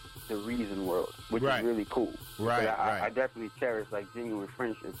the Reason world, which is really cool. Right, I definitely cherish like genuine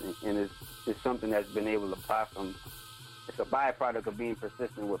friendships, and it's something that's been able to blossom. It's a byproduct of being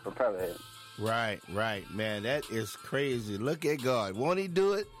persistent with Propellerhead. Right, man. That is crazy. Look at God. Won't he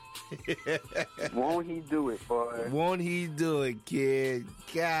do it? Won't he do it, boy? Won't he do it, kid?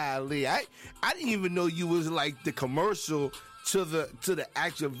 Golly, I didn't even know you was like the commercial to the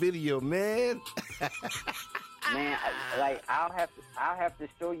actual video, man. Man, I'll have to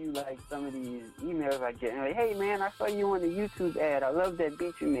show you like some of these emails I get. Like, hey man, I saw you on the YouTube ad. I love that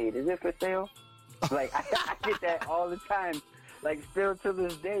beat you made. Is it for sale? Like I get that all the time. Like still to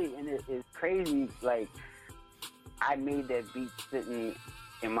this day, and it's crazy. Like I made that beat sitting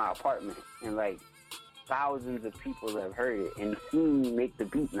in my apartment, and like thousands of people have heard it and seen me make the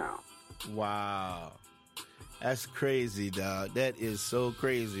beat now. Wow, that's crazy, dog. That is so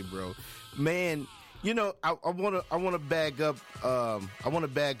crazy, bro. Man, you know, I want to back up. I want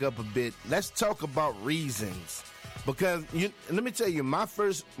to back up a bit. Let's talk about Reasons, because let me tell you, my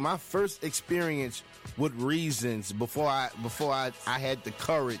first experience with Reasons before I had the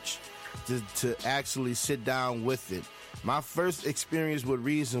courage to actually sit down with it. My first experience with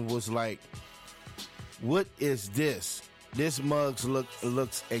Reason was like, what is this? This mugs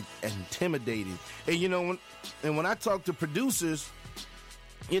looks intimidating. And you know, when I talk to producers,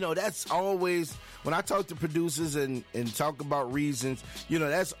 you know, that's always, when I talk to producers and talk about Reasons, you know,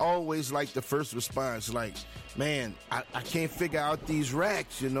 that's always like the first response. Like, man, I can't figure out these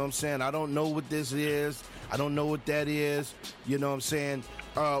racks. You know what I'm saying? I don't know what this is. I don't know what that is. You know what I'm saying?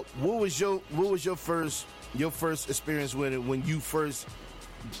 What was your first experience with it when you first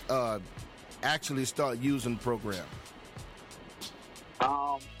actually start using the program?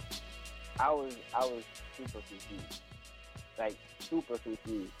 I was super confused, like super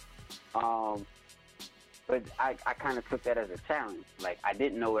confused. But I kind of took that as a challenge. Like I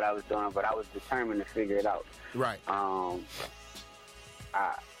didn't know what I was doing, but I was determined to figure it out. Right.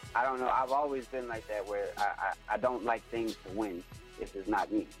 I don't know. I've always been like that, where I don't like things to win if it's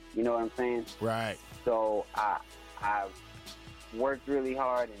not me. You know what I'm saying? Right. So I worked really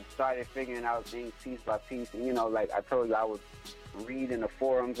hard and started figuring out things piece by piece. And, you know, like I told you, I would read in the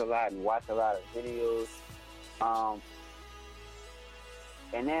forums a lot and watch a lot of videos.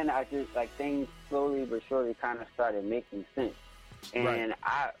 And then I just, like, things slowly but surely kind of started making sense. And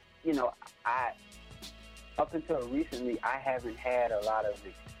I up until recently, I haven't had a lot of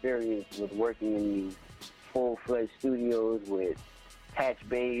experience with working in these full-fledged studios with patch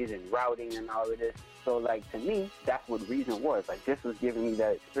bays and routing and all of this. So, like, to me, that's what Reason was. Like, this was giving me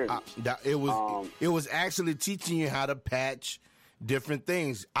that experience. It was actually teaching you how to patch different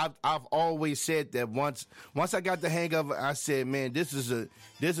things. I've always said that once I got the hang of it, I said, man, this is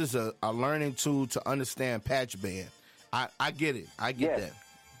a learning tool to understand patch band. I get it. I get that.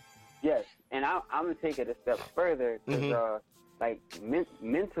 Yes, and I'm gonna take it a step further because, like,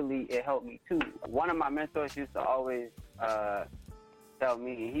 mentally, it helped me too. One of my mentors used to always tell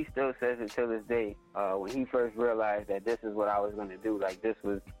me, and he still says it till this day, when he first realized that this is what I was gonna do, like this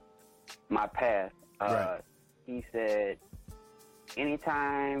was my path. He said,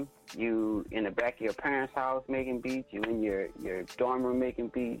 anytime you in the back of your parents' house making beats, you in your dorm room making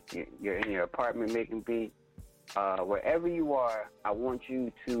beats, you're in your apartment making beats, wherever you are, I want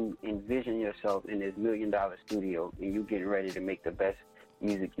you to envision yourself in this $1 million studio and you getting ready to make the best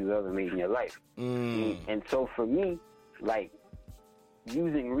music you ever made in your life. And so for me, like,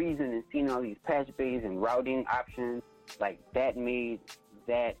 using Reason and seeing all these patch bays and routing options, like, that made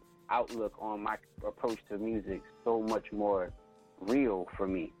that outlook on my approach to music so much more real for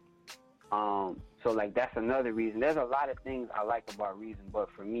me. So, like, that's another reason. There's a lot of things I like about Reason, but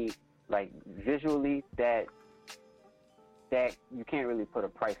for me, like, visually, that you can't really put a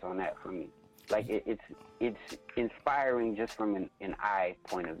price on that for me. Like, it's inspiring just from an eye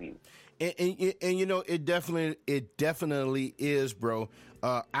point of view. And you know, it definitely is, bro.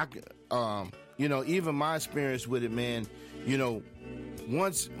 You know, even my experience with it, man. You know,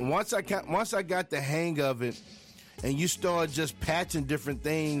 once I got the hang of it, and you start just patching different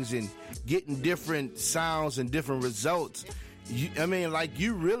things and getting different sounds and different results,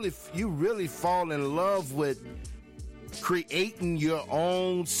 you really fall in love with creating your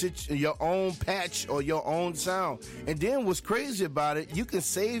own patch or your own sound. And then what's crazy about it, you can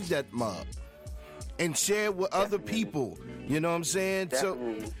save that mug and share it with other people. You know what I'm saying?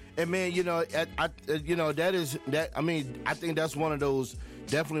 Definitely. So, and man, you know, I think that's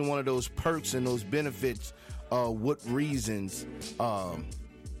definitely one of those perks and those benefits what reasons, that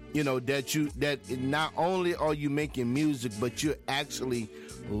not only are you making music, but you're actually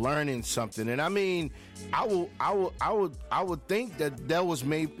learning something. And I mean, I would think that was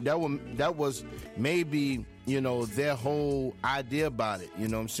maybe their whole idea about it. You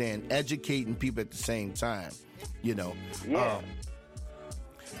know what I'm saying? Educating people at the same time. Yeah.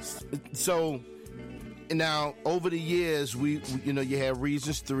 So now over the years, we you had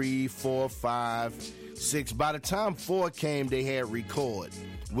Reasons 3, 4, 5, 6. By the time 4 came, they had Record,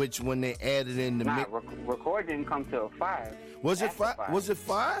 which when they added in the Record didn't come till 5. Was it 5? Was it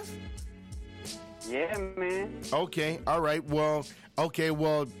 5? Yeah, man. Okay, all right. Okay.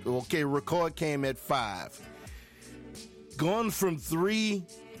 Record came at 5. Going from 3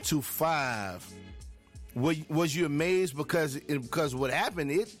 to 5. Was you amazed because what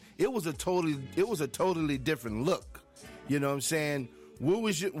happened? It was a totally different look. You know what I'm saying? What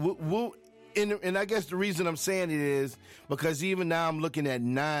was your and I guess the reason I'm saying it is because even now I'm looking at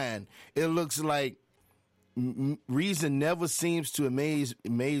 9. It looks like Reason never seems to amaze.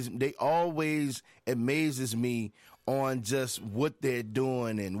 They always amazes me on just what they're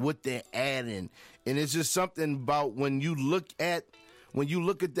doing and what they're adding, and it's just something about when you look at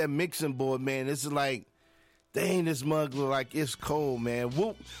that mixing board, man. It's like, dang, this mug look like it's cold, man.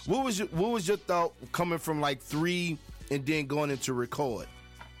 What was your thought coming from like 3 and then going into Record?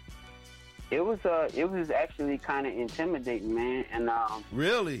 It was actually kind of intimidating, man, and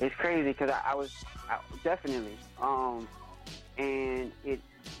really, it's crazy because I was definitely, and it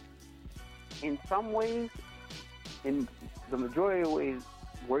in some ways, in the majority of ways,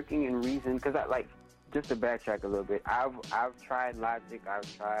 working in Reason, because just to backtrack a little bit, I've tried Logic,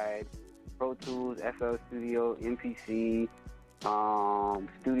 I've tried Pro Tools, FL Studio, MPC,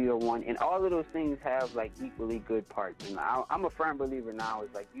 Studio One, and all of those things have like equally good parts. And I'm a firm believer now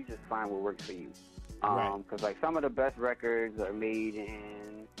is like you just find what works for you. Because like some of the best records are made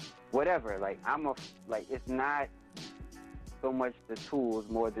in whatever. Like it's not so much the tools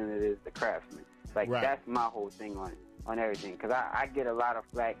more than it is the craftsman. Like that's my whole thing on everything. Because I get a lot of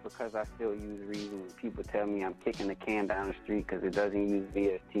flack because I still use Reason. People tell me I'm kicking the can down the street because it doesn't use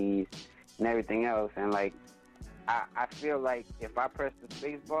VSTs and everything else. And like I feel like if I press the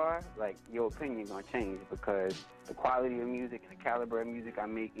space bar, like your opinion gonna change because the quality of music and the caliber of music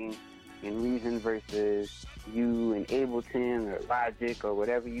I'm making in Reason versus you in Ableton or Logic or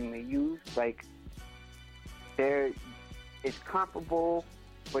whatever you may use, like it's comparable,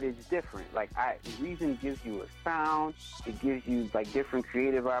 but it's different. Like Reason gives you a sound, it gives you like different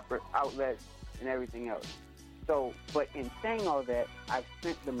creative outlets and everything else. So, but in saying all that, I've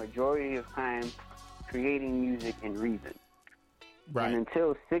spent the majority of time creating music in Reason. Right. And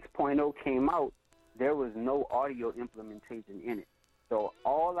until 6.0 came out, there was no audio implementation in it. So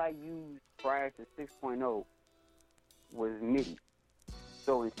all I used prior to 6.0 was MIDI.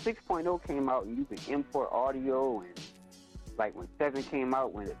 So when 6.0 came out and you could import audio, and like when 7 came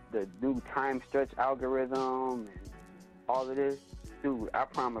out, when the new time stretch algorithm and all of this, dude, I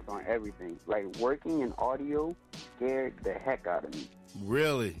promise on everything. Like working in audio scared the heck out of me.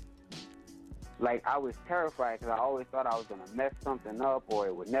 Really? Like, I was terrified because I always thought I was going to mess something up or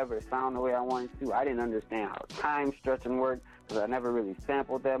it would never sound the way I wanted to. I didn't understand how time stretching worked because I never really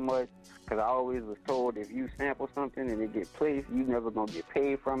sampled that much because I always was told if you sample something and it get placed, you never going to get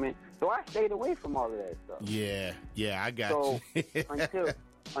paid from it. So I stayed away from all of that stuff. Yeah, I got you.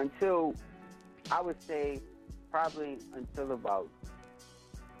 until I would say probably until about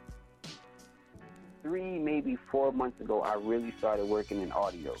 3, maybe 4 months ago, I really started working in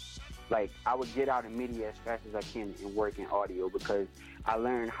audio. Like, I would get out of MIDI as fast as I can and work in audio because I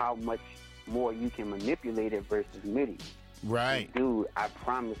learned how much more you can manipulate it versus MIDI. Right. And dude, I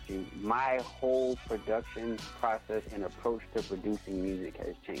promise you, my whole production process and approach to producing music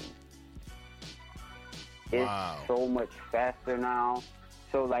has changed. Wow. It's so much faster now.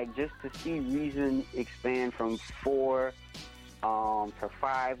 So, like, just to see Reason expand from 4 to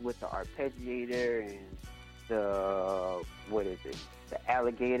 5 with the arpeggiator and the, the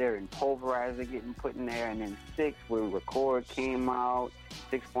alligator and pulverizer getting put in there, and then 6 where Record came out,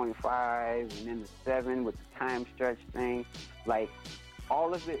 6.5, and then the 7 with the time stretch thing. Like,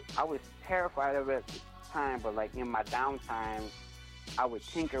 all of it, I was terrified of it at the time, but like in my downtime, I would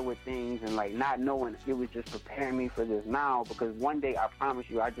tinker with things and like not knowing it was just preparing me for this now, because one day, I promise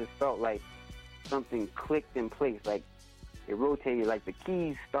you, I just felt like something clicked in place, like it rotated, like the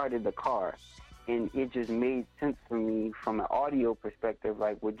keys started the car. And it just made sense for me from an audio perspective,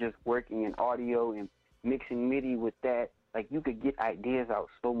 like with just working in audio and mixing MIDI with that like you could get ideas out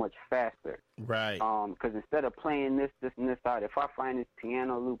so much faster. Right. Because instead of playing this and this out, if I find this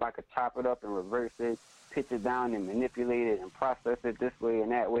piano loop, I could chop it up and reverse it, pitch it down and manipulate it and process it this way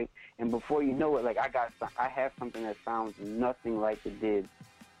and that way. And before you know it, like I have something that sounds nothing like it did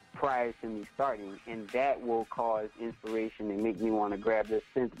prior to me starting, and that will cause inspiration and make me want to grab this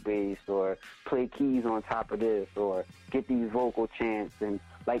synth bass or play keys on top of this or get these vocal chants, and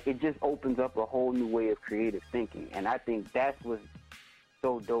like it just opens up a whole new way of creative thinking. And I think that's what's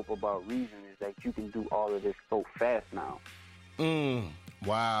so dope about Reason, is that you can do all of this so fast now.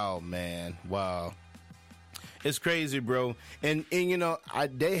 Wow, man. Wow. It's crazy, bro. And you know,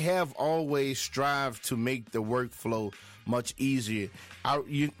 they have always strived to make the workflow much easier.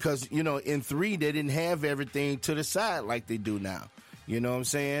 Because, you know, in 3, they didn't have everything to the side like they do now. You know what I'm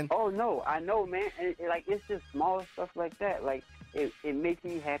saying? Oh, no, I know, man. Like, it's just small stuff like that. Like, it makes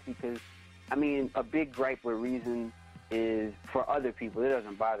me happy because, I mean, a big gripe with Reason is, for other people, it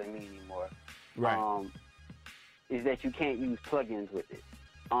doesn't bother me anymore. Right. Is that you can't use plugins with it.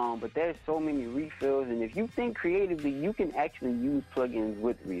 But there's so many refills, and if you think creatively, you can actually use plugins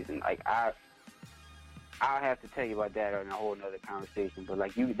with Reason. Like, I'll have to tell you about that in a whole nother conversation. But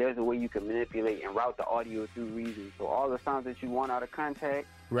like, there's a way you can manipulate and route the audio through Reason. So all the sounds that you want out of Contact,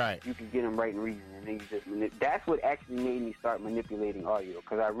 right, you can get them right in Reason, and then you just that's what actually made me start manipulating audio,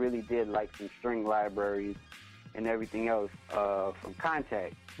 because I really did like some string libraries and everything else from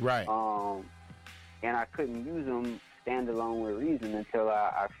Contact. Right. And I couldn't use them standalone with Reason until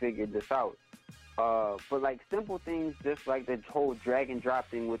I figured this out. But like simple things, just like the whole drag and drop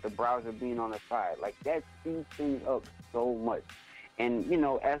thing with the browser being on the side, like that speeds things up so much. And you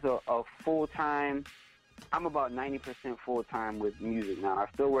know, as a full-time, I'm about 90% full-time with music now. I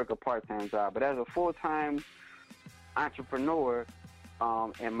still work a part-time job, but as a full-time entrepreneur,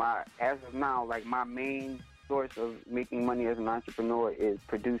 as of now, like my main source of making money as an entrepreneur is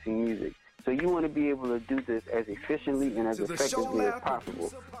producing music. So you want to be able to do this as efficiently and as effectively as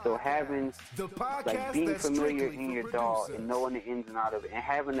possible. So having, like, being familiar in your DAW and knowing the ins and outs of it, and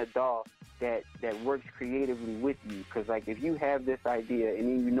having a DAW that works creatively with you. Because, like, if you have this idea and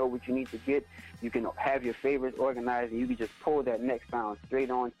then you know what you need to get, you can have your favorites organized, and you can just pull that next sound straight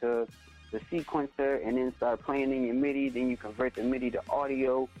onto the sequencer and then start playing in your MIDI. Then you convert the MIDI to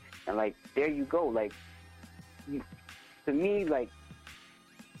audio, and, like, there you go. Like, to me, like,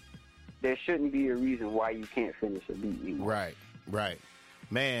 there shouldn't be a reason why you can't finish a beat anymore. Right.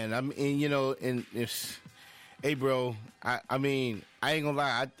 Man, I mean, you know, and it's, hey, bro, I mean, I ain't gonna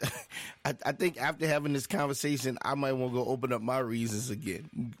lie. I think after having this conversation, I might want to go open up my Reasons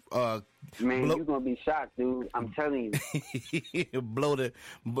again. Man, you're gonna be shocked, dude. I'm telling you. blow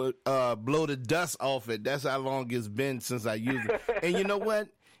the dust off it. That's how long it's been since I used it. And you know what?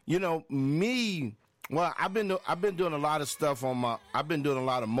 You know, me. Well, I've been doing a lot of stuff I've been doing a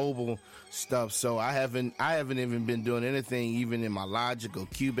lot of mobile stuff, so I haven't even been doing anything even in my Logic or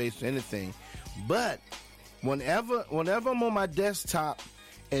Cubase or anything. But whenever I'm on my desktop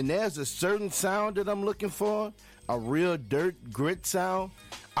and there's a certain sound that I'm looking for, a real dirt grit sound,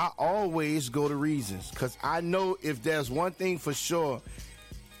 I always go to Reasons, because I know if there's one thing for sure,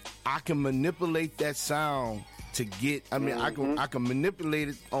 I can manipulate that sound to get, I mean, I can manipulate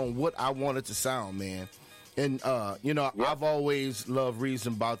it on what I want it to sound, man. And you know, yep. I've always loved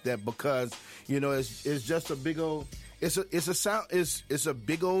Reason about that, because you know, it's just a big old, it's a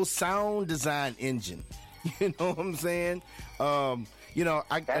big old sound design engine. You know what I'm saying? You know,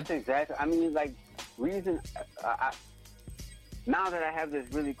 that's exactly. I mean, like, Reason. Now that I have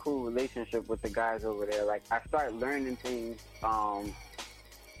this really cool relationship with the guys over there, like, I start learning things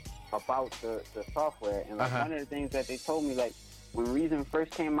about the software, and like one of the things that they told me, like, when Reason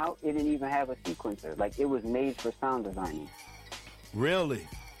first came out, it didn't even have a sequencer. Like, it was made for sound designing. Really?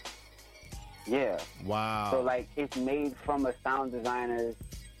 Yeah. Wow. So, like, it's made from a sound designer's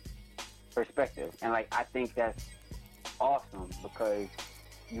perspective, and like, I think that's awesome, because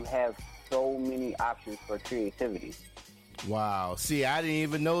you have so many options for creativity. Wow. See, I didn't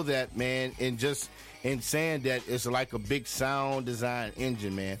even know that, man. And just in saying that, it's like a big sound design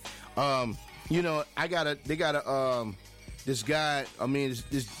engine, man. You know, they got this guy. I mean,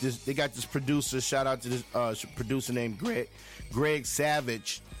 they got this producer. Shout out to this producer named Greg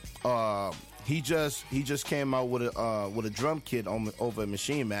Savage. He just came out with a drum kit over at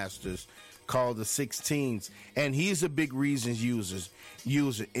Machine Masters called the 16s, and he's a big Reasons user.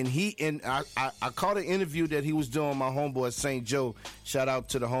 And I caught an interview that he was doing with my homeboy St. Joe. Shout out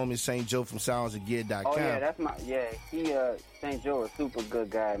to the homie St. Joe from soundsandgear.com. Oh yeah, that's he St. Joe, a super good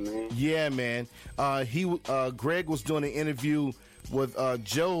guy, man. Yeah, man. Greg was doing an interview with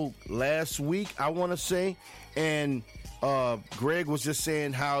Joe last week, I want to say, and Greg was just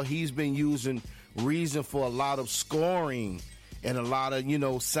saying how he's been using Reason for a lot of scoring and a lot of,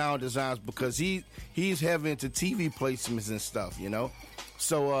 sound designs because he's heavy into TV placements and stuff,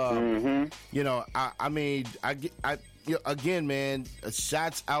 So, again, man,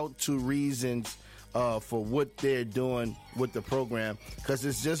 shots out to Reasons for what they're doing with the program, because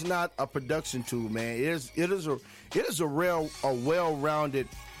it's just not a production tool, man. It is a well-rounded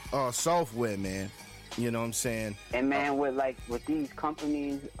software, man. You know what I'm saying? And man, with these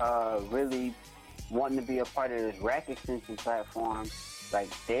companies really wanting to be a part of this rack extension platform, like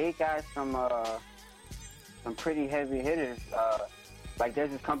they got some pretty heavy hitters. Like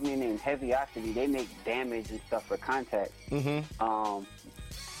there's this company named Heavyocity. They make damage and stuff for contact. Mm-hmm.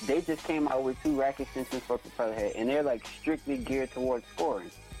 They just came out with 2 rack extensions for Propellerhead, and they're like strictly geared towards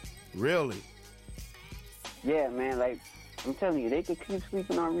scoring. Really? Yeah, man. Like I'm telling you, they could keep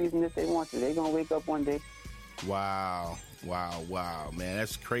sleeping on Reason if they want to. They're gonna wake up one day. Wow, man,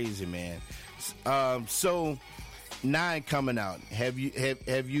 that's crazy, man. So 9 coming out. Have you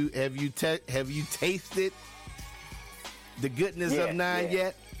tasted the goodness of 9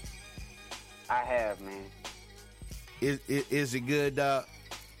 yet? I have, man. Is it good, dog?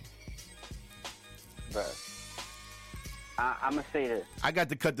 But I'm gonna say this. I got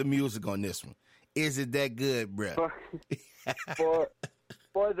to cut the music on this one. Is it that good, bro?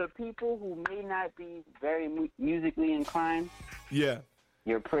 For the people who may not be very musically inclined, yeah,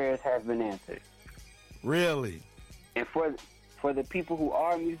 your prayers have been answered. Really? And for the people who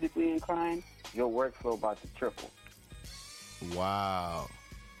are musically inclined, your workflow about to triple. Wow.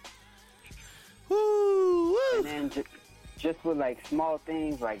 Woo, woo. And then just with like small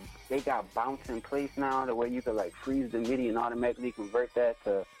things, like they got bounce in place now, the way you could like freeze the MIDI and automatically convert that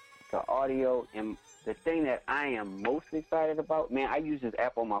to audio. And the thing that I am most excited about, man, I use this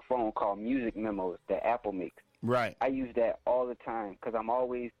app on my phone called Music Memos that Apple makes. Right. I use that all the time because I'm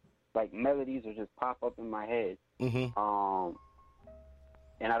always, like, melodies will just pop up in my head. Mm-hmm.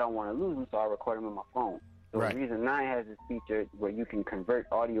 And I don't want to lose them, so I record them in my phone. So right. Reason 9 has this feature where you can convert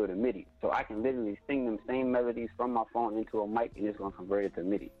audio to MIDI. So I can literally sing them same melodies from my phone into a mic, and it's going to convert it to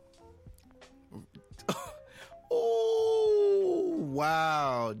MIDI. Oh,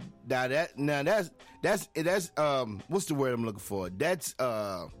 wow. That's what's the word I'm looking for? That's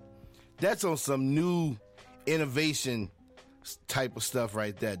on some new innovation type of stuff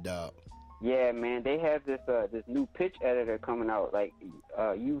right there, dog. Yeah, man, they have this new pitch editor coming out. Like,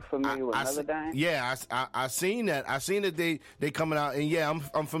 you familiar with Melodyne? Yeah, I seen that. I seen that they coming out, and yeah,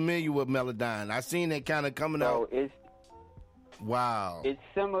 I'm familiar with Melodyne. I seen that kind of coming out. Wow. It's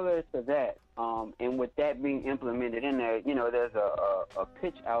similar to that. And with that being implemented in there, there's a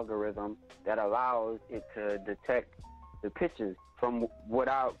pitch algorithm that allows it to detect the pitches from this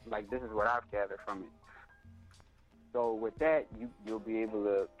is what I've gathered from it. So with that, you'll be able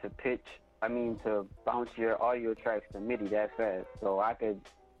to bounce your audio tracks to MIDI that fast. So I could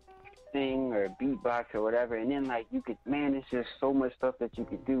sing or beatbox or whatever, and then it's just so much stuff that you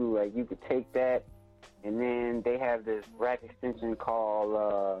could do. Like you could take that, and then they have this rack extension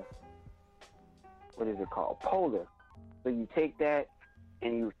called what is it called? Polar. So you take that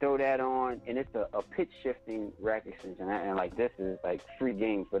and you throw that on, and it's a pitch shifting rack extension. And this is like free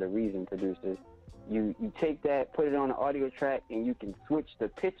game for the Reason producers. You take that, put it on an audio track, and you can switch the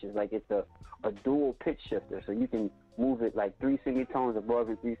pitches. Like it's a dual pitch shifter, so you can move it like 3 semitones above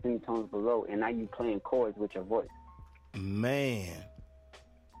and 3 semitones below, and now you playing chords with your voice. Man.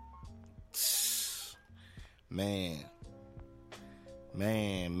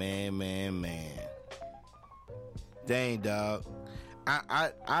 Dang, dog.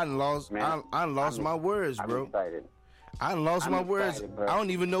 I lost my words, bro. I'm excited. I lost my words. Bro. I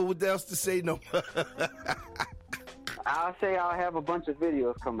don't even know what else to say no. I'll say I'll have a bunch of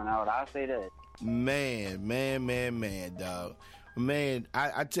videos coming out. I'll say that. Man, dog. Man,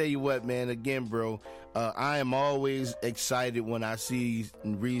 I tell you what, man, again, bro, I am always excited when I see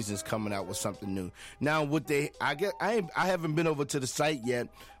Reasons coming out with something new. Now, I haven't been over to the site yet,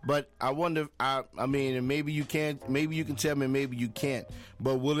 but I wonder, and maybe you can tell me, maybe you can't,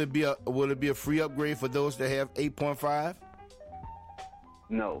 but will it be a free upgrade for those that have 8.5?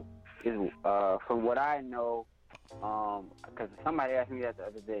 No. From what I know, because somebody asked me that the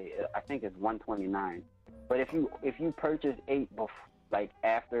other day, I think it's $129. But if you purchase 8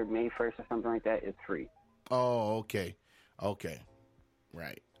 after May 1st or something like that, it's free. Oh, okay,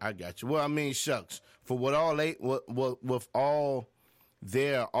 right. I got you. Well, shucks. For with all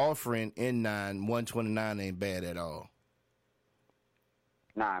they're offering in 9, $129 ain't bad at all.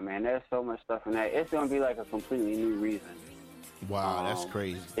 Nah, man, there's so much stuff in that. It's gonna be like a completely new Reason. Wow, that's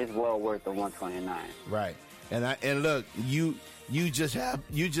crazy. It's well worth the $129. Right. And look, you just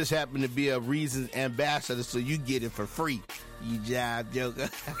happen to be a Reasons ambassador, so you get it for free. You jive joker.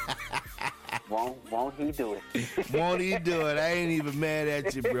 Won't he do it? Won't he do it? I ain't even mad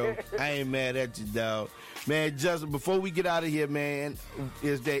at you, bro. I ain't mad at you, dog. Man, Justin, before we get out of here, man,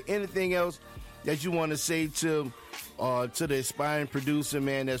 is there anything else that you want to say to the aspiring producer,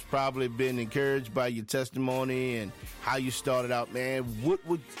 man, that's probably been encouraged by your testimony and how you started out, man? What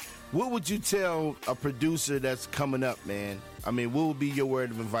would you tell a producer that's coming up, man? I mean, what would be your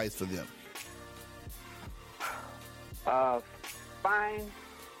word of advice for them?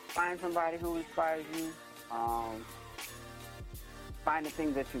 Find somebody who inspires you. Find the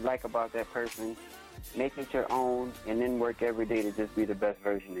things that you like about that person. Make it your own, and then work every day to just be the best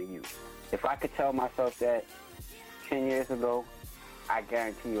version of you. If I could tell myself that 10 years ago, I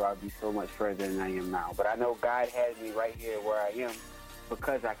guarantee you I'll be so much further than I am now. But I know God has me right here where I am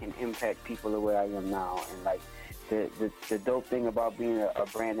because I can impact people the way I am now. And like the dope thing about being a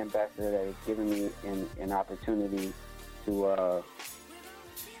brand ambassador that has given me an opportunity to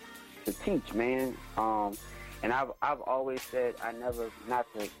teach, man. And I've always said, not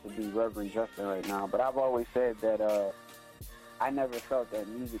to be Reverend Justen right now, but I've always said that I never felt that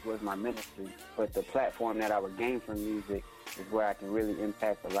music was my ministry, but the platform that I would gain from music is where I can really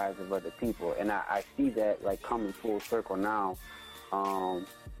impact the lives of other people. And I see that like coming full circle now.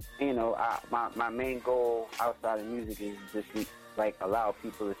 You know, my main goal outside of music is just to like allow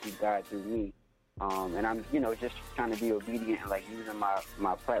people to see God through me. And I'm, just trying to be obedient and like using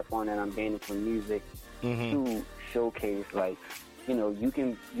my platform that I'm gaining from music to showcase, like, you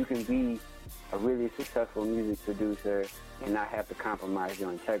can be a really successful music producer and not have to compromise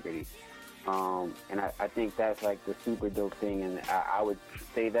your integrity. And I think that's like the super dope thing. And I would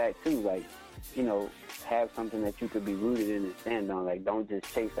say that too, like, have something that you could be rooted in and stand on. Like, don't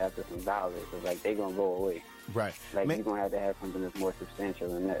just chase after some dollars, because like they're gonna go away. Right. Like, you're gonna have to have something that's more substantial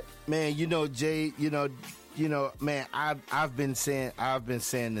than that. Man, Jay, man, I've been saying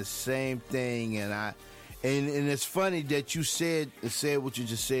the same thing, and it's funny that you said what you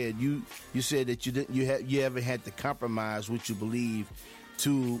just said. You said that you haven't had to compromise what you believe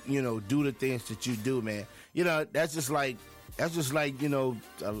to do the things that you do, man. That's just like as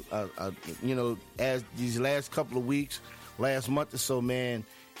these last couple of weeks, last month or so, man,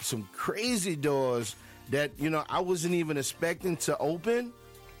 some crazy doors that I wasn't even expecting to open.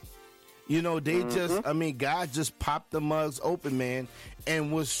 They just, God just popped the mugs open, man,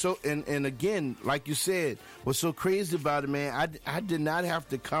 and was so, and again, like you said, what's so crazy about it, man, I did not have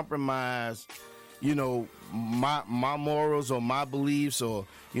to compromise, my morals or my beliefs or,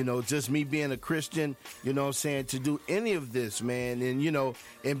 just me being a Christian, to do any of this, man, and,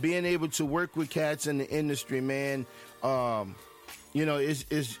 and being able to work with cats in the industry, man, it's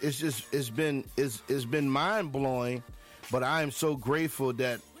been mind blowing, but I am so grateful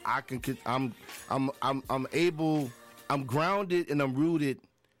that I'm grounded and I'm rooted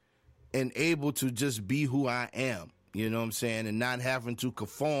and able to just be who I am, and not having to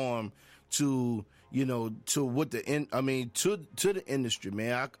conform to what to the industry,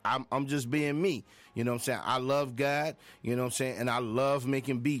 man. I'm just being me, I love God, and I love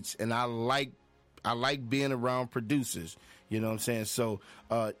making beats, and I like being around producers, so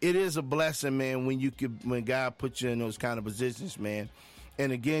it is a blessing, man, when God puts you in those kind of positions, man.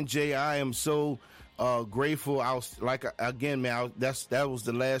 And again, Jay, I am so grateful. I was like, again, man, that was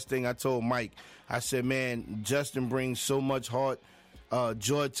the last thing I told Mike. I said, man, Justen brings so much joy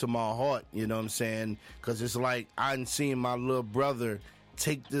to my heart, because it's like I done seen my little brother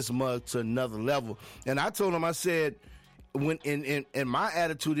take this mug to another level. And I told him, I said, and my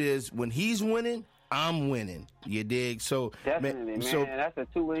attitude is, when he's winning, I'm winning. You dig? So definitely, man. That's a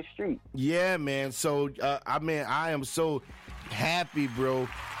two-way street. Yeah, man. So I am so happy, bro,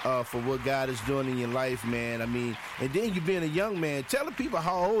 for what God is doing in your life, man. And then you being a young man, tell the people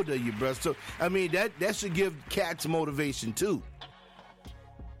how old are you, bro? So that should give cats motivation too.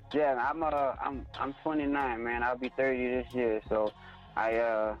 Yeah, I'm 29, man. I'll be 30 this year, so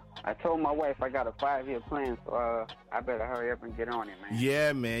I told my wife I got a 5-year plan, so I better hurry up and get on it, man.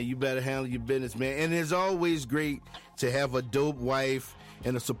 Yeah, man, you better handle your business, man. And it's always great to have a dope wife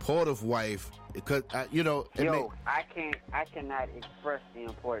and a supportive wife, because I cannot express the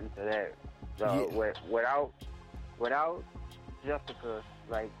importance of that. So without Jessica,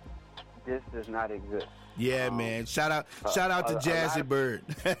 like, this does not exist. Yeah, man. Shout out to Jazzy Bird.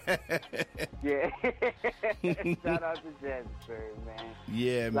 Yeah. Shout out to Jazzy Bird, man.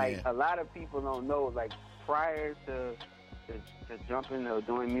 Yeah, man. Like, a lot of people don't know, like, prior to jumping or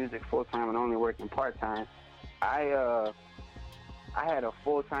doing music full time and only working part time, I I had a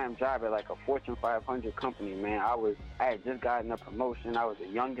full-time job at like a Fortune 500 company, man. I had just gotten a promotion. I was the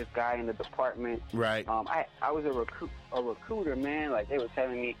youngest guy in the department. Right. I was a recruiter, man. Like, they were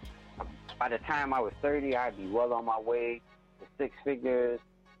telling me by the time I was 30, I'd be well on my way to 6 figures,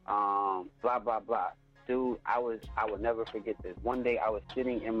 blah, blah, blah. Dude, I will never forget this. One day I was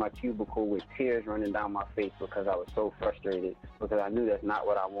sitting in my cubicle with tears running down my face because I was so frustrated because I knew that's not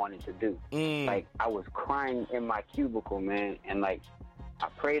what I wanted to do. Like, I was crying in my cubicle, man, and like, I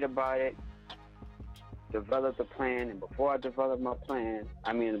prayed about it, developed a plan, and before I developed my plan,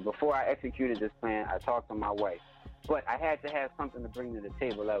 before I executed this plan, I talked to my wife. But I had to have something to bring to the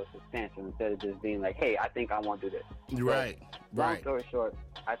table that was substantial instead of just being like, hey, I think I want to do this. Right, so, long story short,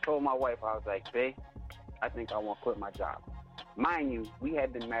 I told my wife, I was like, babe, I think I want to quit my job. Mind you, we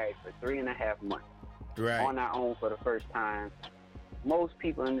had been married for 3.5 months. Right. On our own for the first time. Most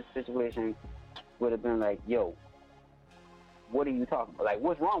people in this situation would have been like, yo, what are you talking about? Like,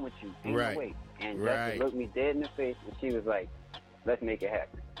 what's wrong with you? Ain't no way. And Jessica looked me dead in the face, and she was like, let's make it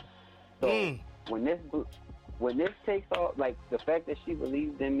happen. So when this takes off, like, the fact that she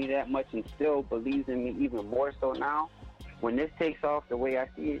believed in me that much and still believes in me even more so now, when this takes off the way I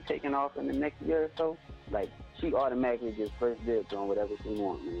see it taking off in the next year or so, like, she automatically gets first dibs on whatever she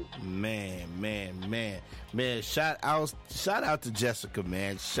wants, man. Man, shout out to Jessica,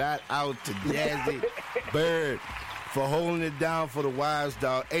 man. Shout out to Jazzy Bird for holding it down for the wives,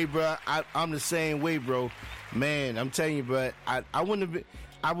 dog. Hey, bro, I'm the same way, bro. Man, I'm telling you, bro, one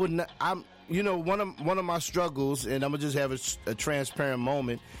of my struggles, and I'm gonna just have a transparent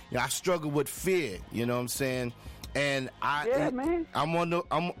moment. You know, I struggle with fear. You know what I'm saying? And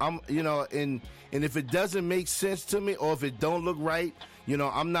and if it doesn't make sense to me, or if it don't look right, you know,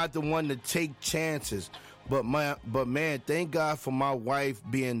 I'm not the one to take chances. But man, thank God for my wife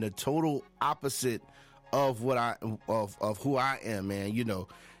being the total opposite of of who I am, man. You know,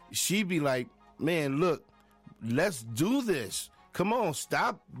 she be like, man, look, let's do this. Come on,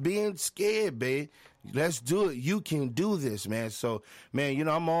 stop being scared, babe. Let's do it. You can do this, man. So, man, you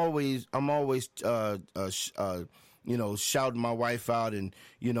know, I'm always shouting my wife out and,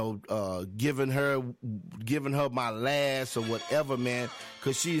 you know, giving her my last or whatever, man,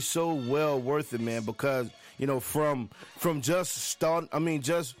 because she's so well worth it, man. Because, you know, from just stepping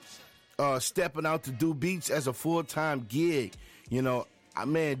out to do beats as a full-time gig, you know,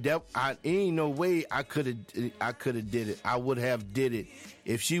 ain't no way I could have did it. I would have did it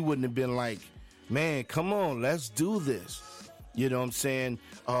if she wouldn't have been like, man, come on, let's do this. You know what I'm saying?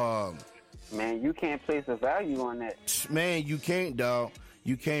 Man, you can't place a value on that. Man, you can't, dog.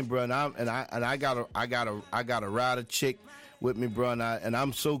 You can't, bro. And I got a rider chick with me, bro. And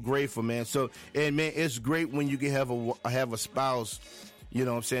I'm so grateful, man. So, and man, it's great when you can have a spouse, you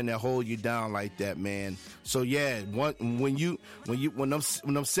know what I'm saying, that hold you down like that, man. So yeah, when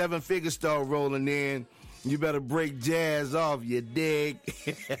them 7 figures start rolling in, you better break Jazz off, you dig?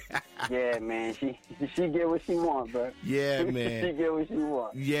 Yeah, man. She get what she want, bro. Yeah, man. She get what she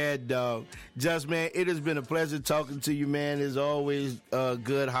want. Yeah, dog. Just, man, it has been a pleasure talking to you, man. It's always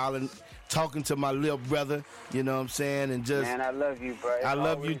good talking to my little brother, you know what I'm saying? And just, man, I love you, bro. I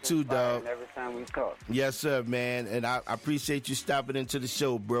love you too, dog. Every time we talk. Yes, sir, man. And I appreciate you stopping into the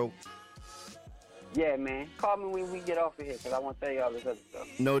show, bro. Yeah, man. Call me when we get off of here, because I want to tell you all this other stuff.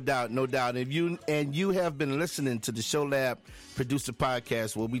 No doubt, no doubt. And you have been listening to the TheShowLab Producer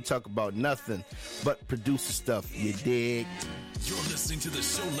Podcast, where we talk about nothing but producer stuff. You dig? You're listening to the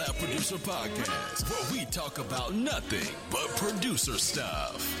TheShowLab Producer Podcast, where we talk about nothing but producer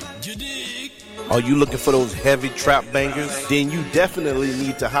stuff. You dig? Are you looking for those heavy trap bangers? Then you definitely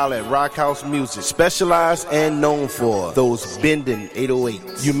need to holler at Rock House Music, specialized and known for those bending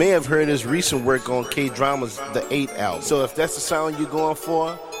 808s. You may have heard his recent work on K-Drama's The 8 album. So if that's the sound you're going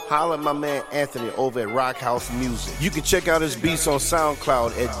for, holler at my man Anthony over at Rock House Music. You can check out his beats on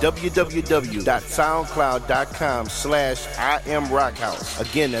SoundCloud at www.soundcloud.com/IamRockhouse.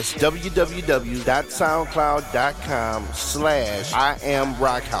 Again, that's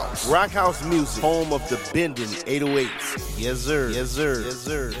www.soundcloud.com/IamRockhouse. Rock House Music, home of the bending 808s. Yes, sir. Yes, sir. Yes,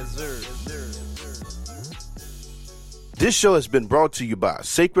 sir. Yes, sir. This show has been brought to you by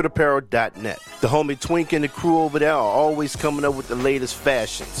SacredApparel.net. The homie Twink and the crew over there are always coming up with the latest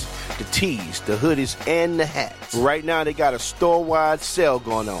fashions. The tees, the hoodies, and the hats. Right now, they got a store-wide sale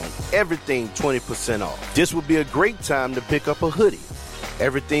going on. Everything 20% off. This would be a great time to pick up a hoodie.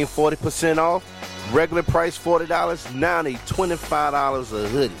 Everything 40% off. Regular price $40, now they $25 a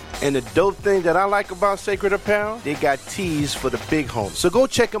hoodie. And the dope thing that I like about Sacred Apparel, they got tees for the big homies. So go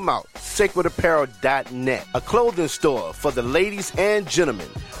check them out, sacredapparel.net, a clothing store for the ladies and gentlemen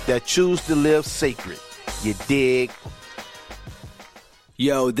that choose to live sacred. You dig?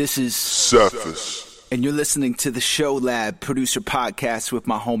 Yo, this is Surface, and you're listening to the TheShowLab producer podcast with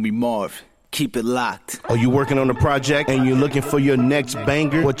my homie Marv. Keep it locked. Are you working on a project and you're looking for your next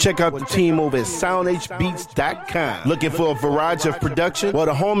banger? Well, check out the team over at SoundHbeats.com. Looking for a variety of production? Well,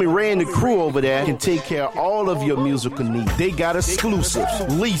 the homie Ray and the crew over there can take care of all of your musical needs. They got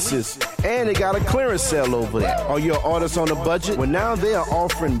exclusives, leases, and they got a clearance sale over there. Are you an artist on a budget? Well, now they are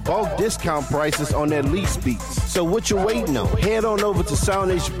offering bulk discount prices on their lease beats. So what you waiting on? Head on over to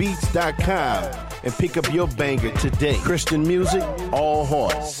SoundHbeats.com and pick up your banger today. Christian music, all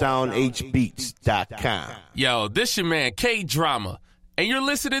heart, SoundHbeats.com. Yo, this your man K-Drama, and you're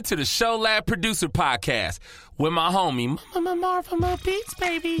listening to the TheShowLab producer podcast with my homie Marv from Beats,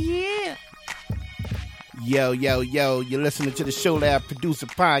 baby, yeah. Yo, you're listening to the TheShowLab producer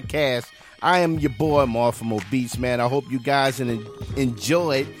podcast. I am your boy Marv from Beats, man. I hope you guys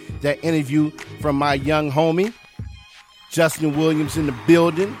enjoyed that interview from my young homie Justen Williams in the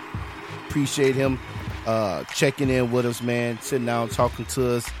building. Appreciate him checking in with us, man, sitting down talking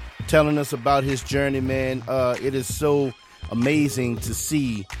to us, telling us about his journey, man. It is so amazing to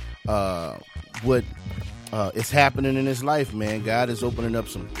see what is happening in his life, man. God is opening up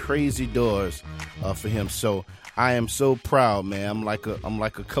some crazy doors for him. So I am so proud, man. I'm like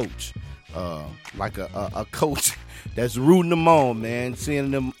a coach, like a coach that's rooting him on, man.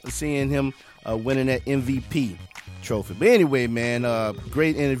 Seeing him winning that MVP trophy. But anyway, man,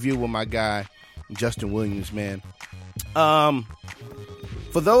 great interview with my guy Justen Williams, man.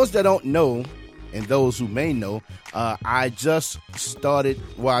 For those that don't know, and those who may know, I just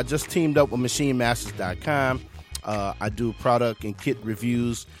teamed up with MachineMasters.com. I do product and kit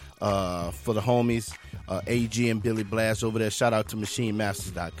reviews for the homies, AG and Billy Blast over there. Shout out to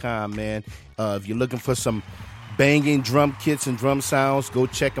MachineMasters.com, man. If you're looking for some banging drum kits and drum sounds, go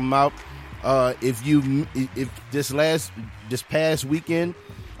check them out. If this past weekend,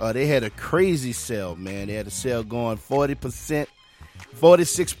 they had a crazy sale, man. They had a sale going 40%.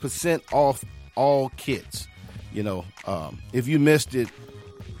 46% off all kits. You know, if you missed it,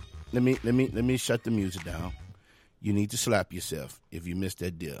 let me shut the music down. You need to slap yourself if you missed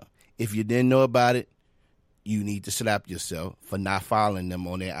that deal. If you didn't know about it, you need to slap yourself for not following them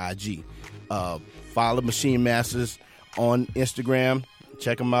on their IG. Follow Machine Masters on Instagram.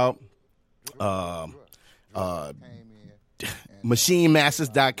 Check them out.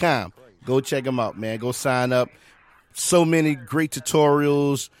 MachineMasters.com. Go check them out, man. Go sign up. So many great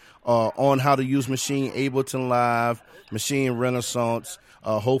tutorials on how to use Machine Ableton Live, Machine Renaissance.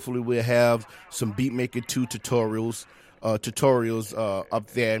 Hopefully we'll have some Beatmaker 2 tutorials up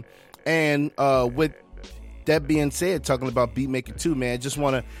there. And with that being said, talking about Beatmaker 2, man, just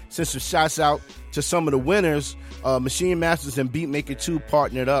want to send some shouts out to some of the winners. Machine Masters and Beatmaker 2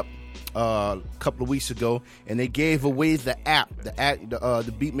 partnered up a couple of weeks ago, and they gave away the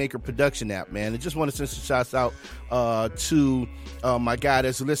Beatmaker production app, man. I just want to send some shouts out to my guy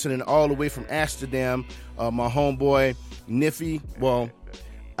that's listening all the way from Amsterdam, my homeboy Niffy. Well,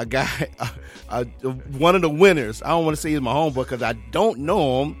 a guy, one of the winners. I don't want to say he's my homeboy because I don't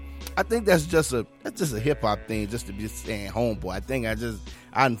know him. I think that's just a hip hop thing, just to be saying homeboy. I think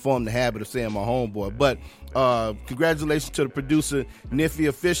I informed the habit of saying my homeboy. But congratulations to the producer Niffy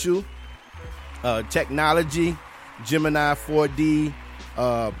Official. Technology, Gemini 4D.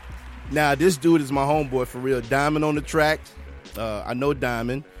 Now this dude is my homeboy for real. Diamond on the track. I know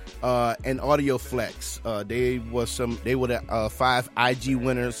Diamond. And Audio Flex. They were the 5 IG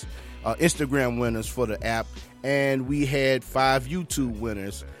winners, Instagram winners for the app, and we had 5 YouTube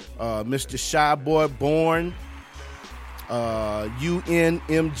winners. Mr. Shy Boy Born, UNMG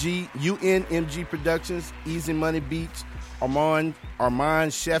Productions, Easy Money Beats, Armand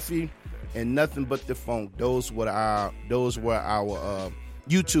Sheffy, and Nothing But the Funk. Those were our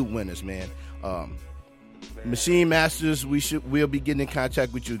YouTube winners, man. Machine Masters, we'll be getting in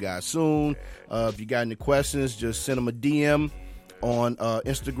contact with you guys soon. If you got any questions, just send them a DM on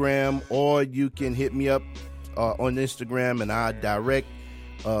Instagram, or you can hit me up on Instagram, and I'll direct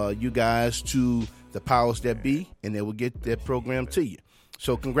you guys to the powers that be, and they will get that program to you.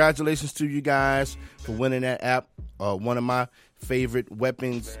 So congratulations to you guys for winning that app. One of my favorite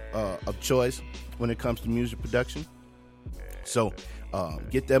weapons of choice when it comes to music production. So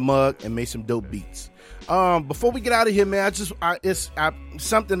get that mug and make some dope beats. Before we get out of here, man, it's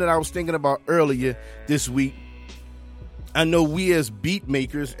something that I was thinking about earlier this week. I know we as beat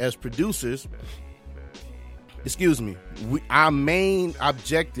makers, as producers, our main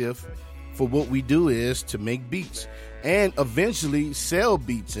objective for what we do is to make beats and eventually sell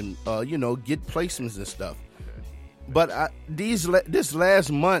beats and get placements and stuff. But this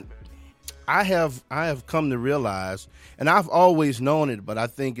last month, I have come to realize, and I've always known it, but I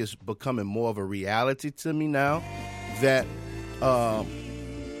think it's becoming more of a reality to me now, that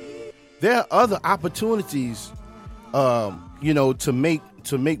there are other opportunities, to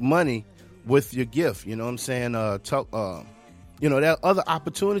make money with your gift. You know what I'm saying? There are other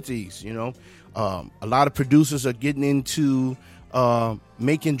opportunities. A lot of producers are getting into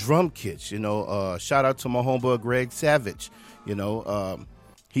making drum kits. Shout out to my homeboy Greg Savage.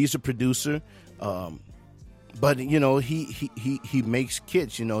 He's a producer, but he makes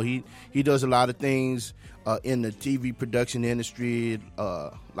kits. He does a lot of things in the TV production industry,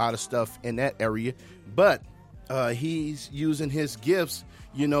 a lot of stuff in that area. But he's using his gifts,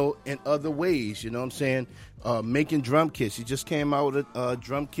 in other ways. You know what I'm saying? Making drum kits. He just came out with a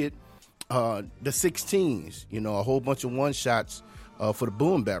drum kit, the 16s. A whole bunch of one shots for the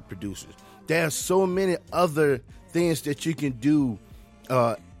boom bap producers. There's so many other things that you can do,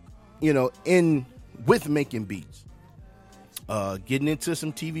 with making beats. Getting into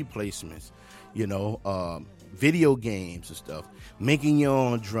some TV placements, video games and stuff. Making your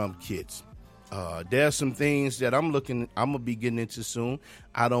own drum kits. There's some things that I'm gonna be getting into soon.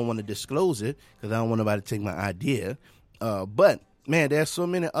 I don't want to disclose it because I don't want nobody to take my idea. But man, there's so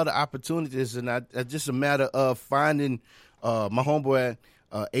many other opportunities, and it's just a matter of finding. My homeboy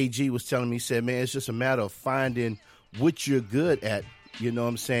AG was telling me, he said, man, it's just a matter of finding what you're good at. You know what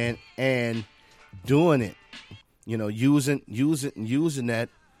I'm saying, and doing it. Using that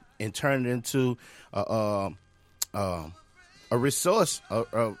and turning it into a resource.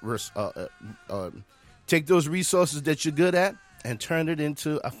 Take those resources that you're good at and turn it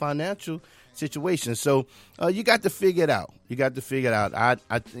into a financial situation. So you got to figure it out. I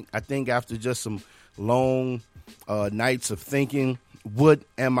think after just some long nights of thinking, what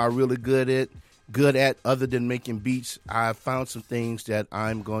am I really good at other than making beats? I found some things that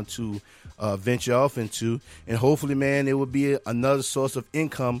I'm going to venture off into, and hopefully, man, it will be another source of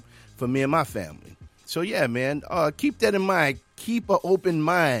income for me and my family. So yeah, man, keep that in mind. Keep an open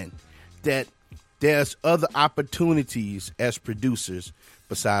mind that there's other opportunities as producers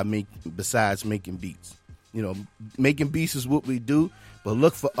besides making beats. Making beats is what we do, but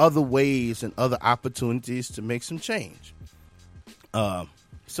look for other ways and other opportunities to make some change.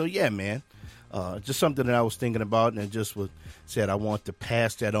 So yeah, man, just something that I was thinking about, and just said I want to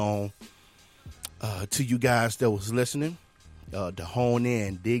pass that on to you guys that was listening. To hone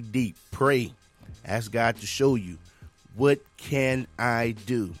in, dig deep, pray, ask God to show you, what can I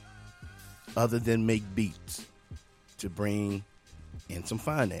do other than make beats to bring in some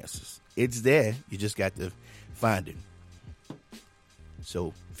finances? It's there. You just got to find it.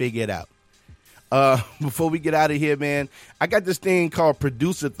 So figure it out. Before we get out of here, man, I got this thing called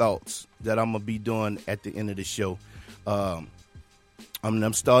Producer Thoughts that I'm going to be doing at the end of the show. I'm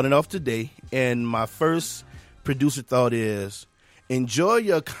starting off today, and my first producer thought is, enjoy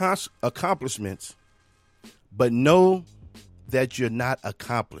your accomplishments, but know that you're not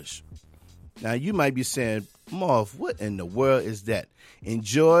accomplished. Now, you might be saying, Marv, what in the world is that?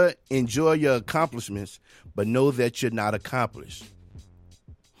 Enjoy your accomplishments, but know that you're not accomplished.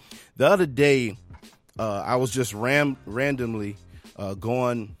 The other day, I was just randomly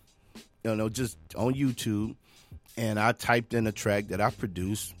going, just on YouTube, and I typed in a track that I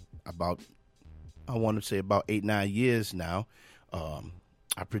produced about 8-9 years now. I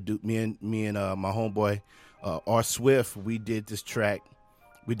produced me and my homeboy R Swift. We did this track.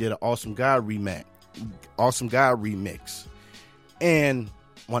 We did an Awesome God remix. And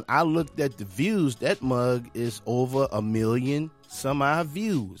when I looked at the views, that mug is over 1 million some odd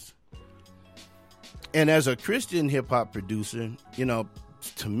views. And as a Christian hip hop producer,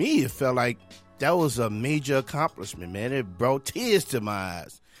 to me it felt like that was a major accomplishment, man. It brought tears to my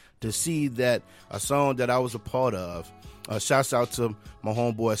eyes to see that a song that I was a part of. Shouts out to my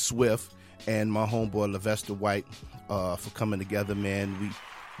homeboy Swift and my homeboy Levester White for coming together, man. We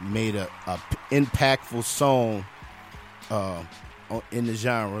made a impactful song in the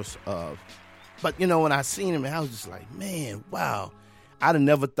genres. But when I seen him, I was just like, man, wow. I'd have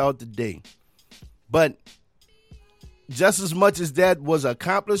never thought today. But just as much as that was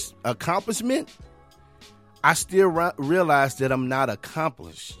accomplishment, I still realize that I'm not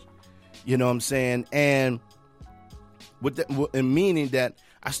accomplished. You know what I'm saying? And meaning that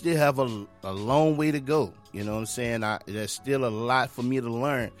I still have a long way to go. You know what I'm saying? There's still a lot for me to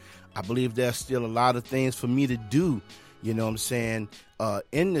learn. I believe there's still a lot of things for me to do. You know what I'm saying?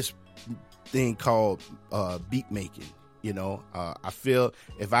 In this thing called beat making. I feel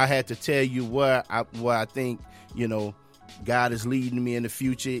if I had to tell you where I think, God is leading me in the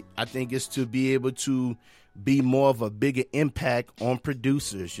future, I think it's to be able to be more of a bigger impact on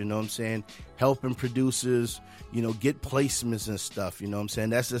producers, you know what I'm saying? Helping producers, you know, get placements and stuff, you know what I'm saying?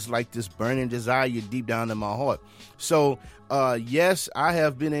 That's just like this burning desire deep down in my heart. So, yes, I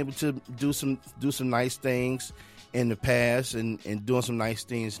have been able to do some nice things in the past and doing some nice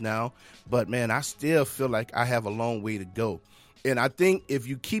things now. But, man, I still feel like I have a long way to go. And I think if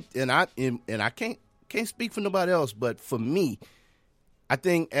you keep, and I can't speak for nobody else, but for me, I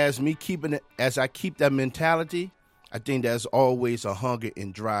think as I keep that mentality, I think there's always a hunger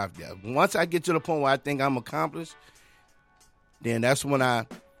and drive there. Once I get to the point where I think I'm accomplished, then that's when I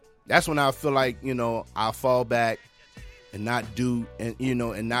feel like, you know, I'll fall back and not do, and, you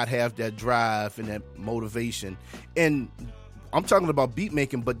know, and not have that drive and that motivation. And I'm talking about beat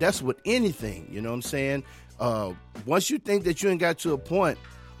making, but that's with anything, you know what I'm saying? Once you think that you ain't got to a point,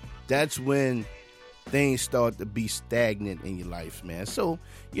 that's when things start to be stagnant in your life, man. So,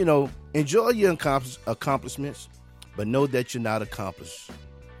 you know, enjoy your accomplishments, but know that you're not accomplished.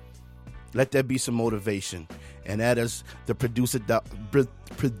 Let that be some motivation. And that is the producer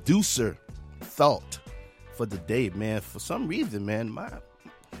thought for the day, man. For some reason, man, my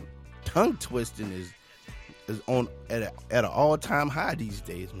tongue twisting is on at an all-time high these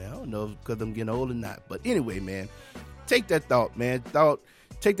days, man. I don't know because I'm getting old or not. But anyway, man, take that thought, man.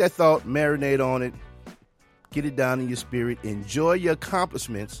 Take that thought, marinate on it. Get it down in your spirit. Enjoy your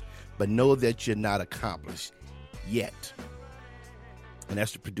accomplishments, but know that you're not accomplished yet. And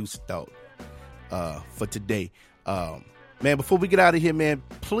that's the producer thought for today. Man, before we get out of here, man,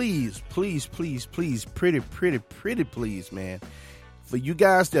 please, please, pretty please, man, for you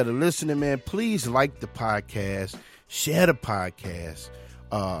guys that are listening, man, please like the podcast, share the podcast.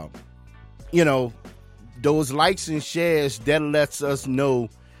 You know, those likes and shares, that lets us know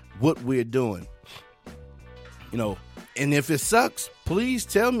what we're doing. You know, and if it sucks, please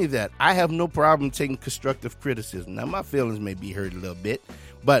tell me that. I have no problem taking constructive criticism. Now, my feelings may be hurt a little bit,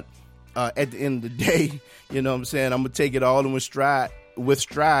 but at the end of the day, you know what I'm saying, I'm going to take it all in with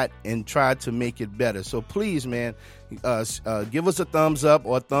stride and try to make it better. So please, man, give us a thumbs up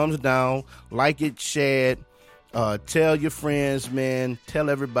or a thumbs down, like it, share it, tell your friends, man, tell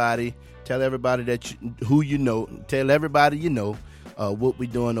everybody that who you know, tell everybody you know. What we're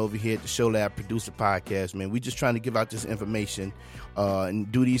doing over here at the TheShowLab Producer Podcast, man. We're just trying to give out this information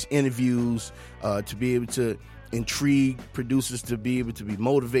and do these interviews to be able to intrigue producers, to be able to be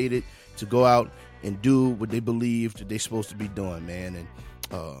motivated to go out and do what they believe that they're supposed to be doing, man.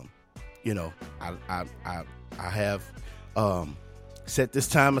 And you know, I have set this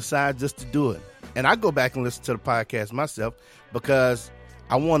time aside just to do it, and I go back and listen to the podcast myself because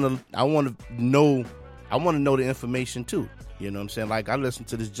I want to know the information too. You know what I'm saying? Like, I listened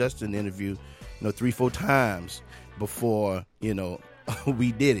to this Justen interview, 3-4 times before,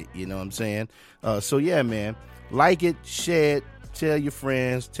 we did it. You know what I'm saying? So, yeah, man, like it, share it, tell your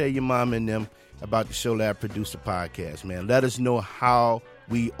friends, tell your mom and them about the TheShowLab Producer Podcast, man. Let us know how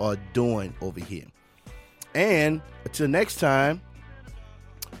we are doing over here. And until next time,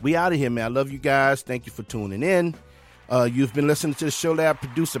 we out of here, man. I love you guys. Thank you for tuning in. You've been listening to the TheShowLab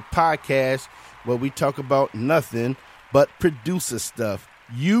Producer Podcast, where we talk about nothing but producer stuff.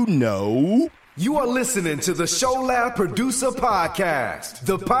 You know. You are listening to the TheShowLab Producer Podcast,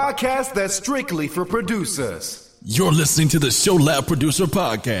 the podcast that's strictly for producers. You're listening to the TheShowLab Producer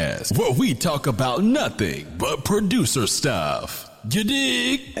Podcast, where we talk about nothing but producer stuff. You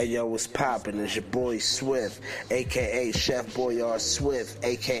dig? Hey, yo, what's poppin'? It's your boy Swift, a.k.a. Chef Boyard Swift,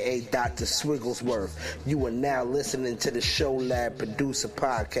 a.k.a. Dr. Swigglesworth. You are now listening to the TheShowLab Producer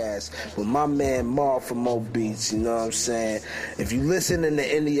Podcast with my man Marv from Mo Beats, you know what I'm saying? If you listening to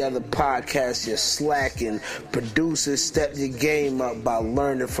any other podcast, you're slacking. Producers, step your game up by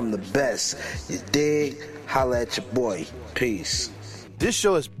learning from the best. You dig? Holla at your boy. Peace. This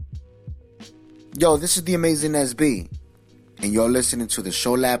show is... Yo, this is the Amazing SB. And you're listening to the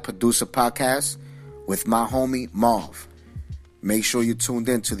TheShowLab Producer Podcast with my homie Marv. Make sure you tuned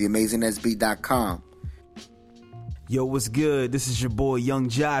in to theamazingsb.com. Yo, what's good? This is your boy Young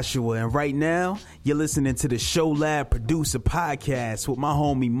Joshua, and right now you're listening to the TheShowLab Producer Podcast with my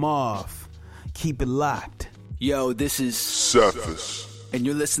homie Marv. Keep it locked. Yo, this is Surface, and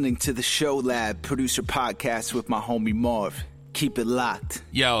you're listening to the TheShowLab Producer Podcast with my homie Marv. Keep it locked.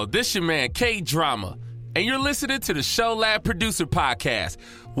 Yo, this your man K-Drama, and you're listening to the TheShowLab Producer Podcast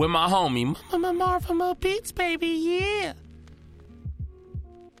with my homie Marv from Mo Beats, baby, yeah.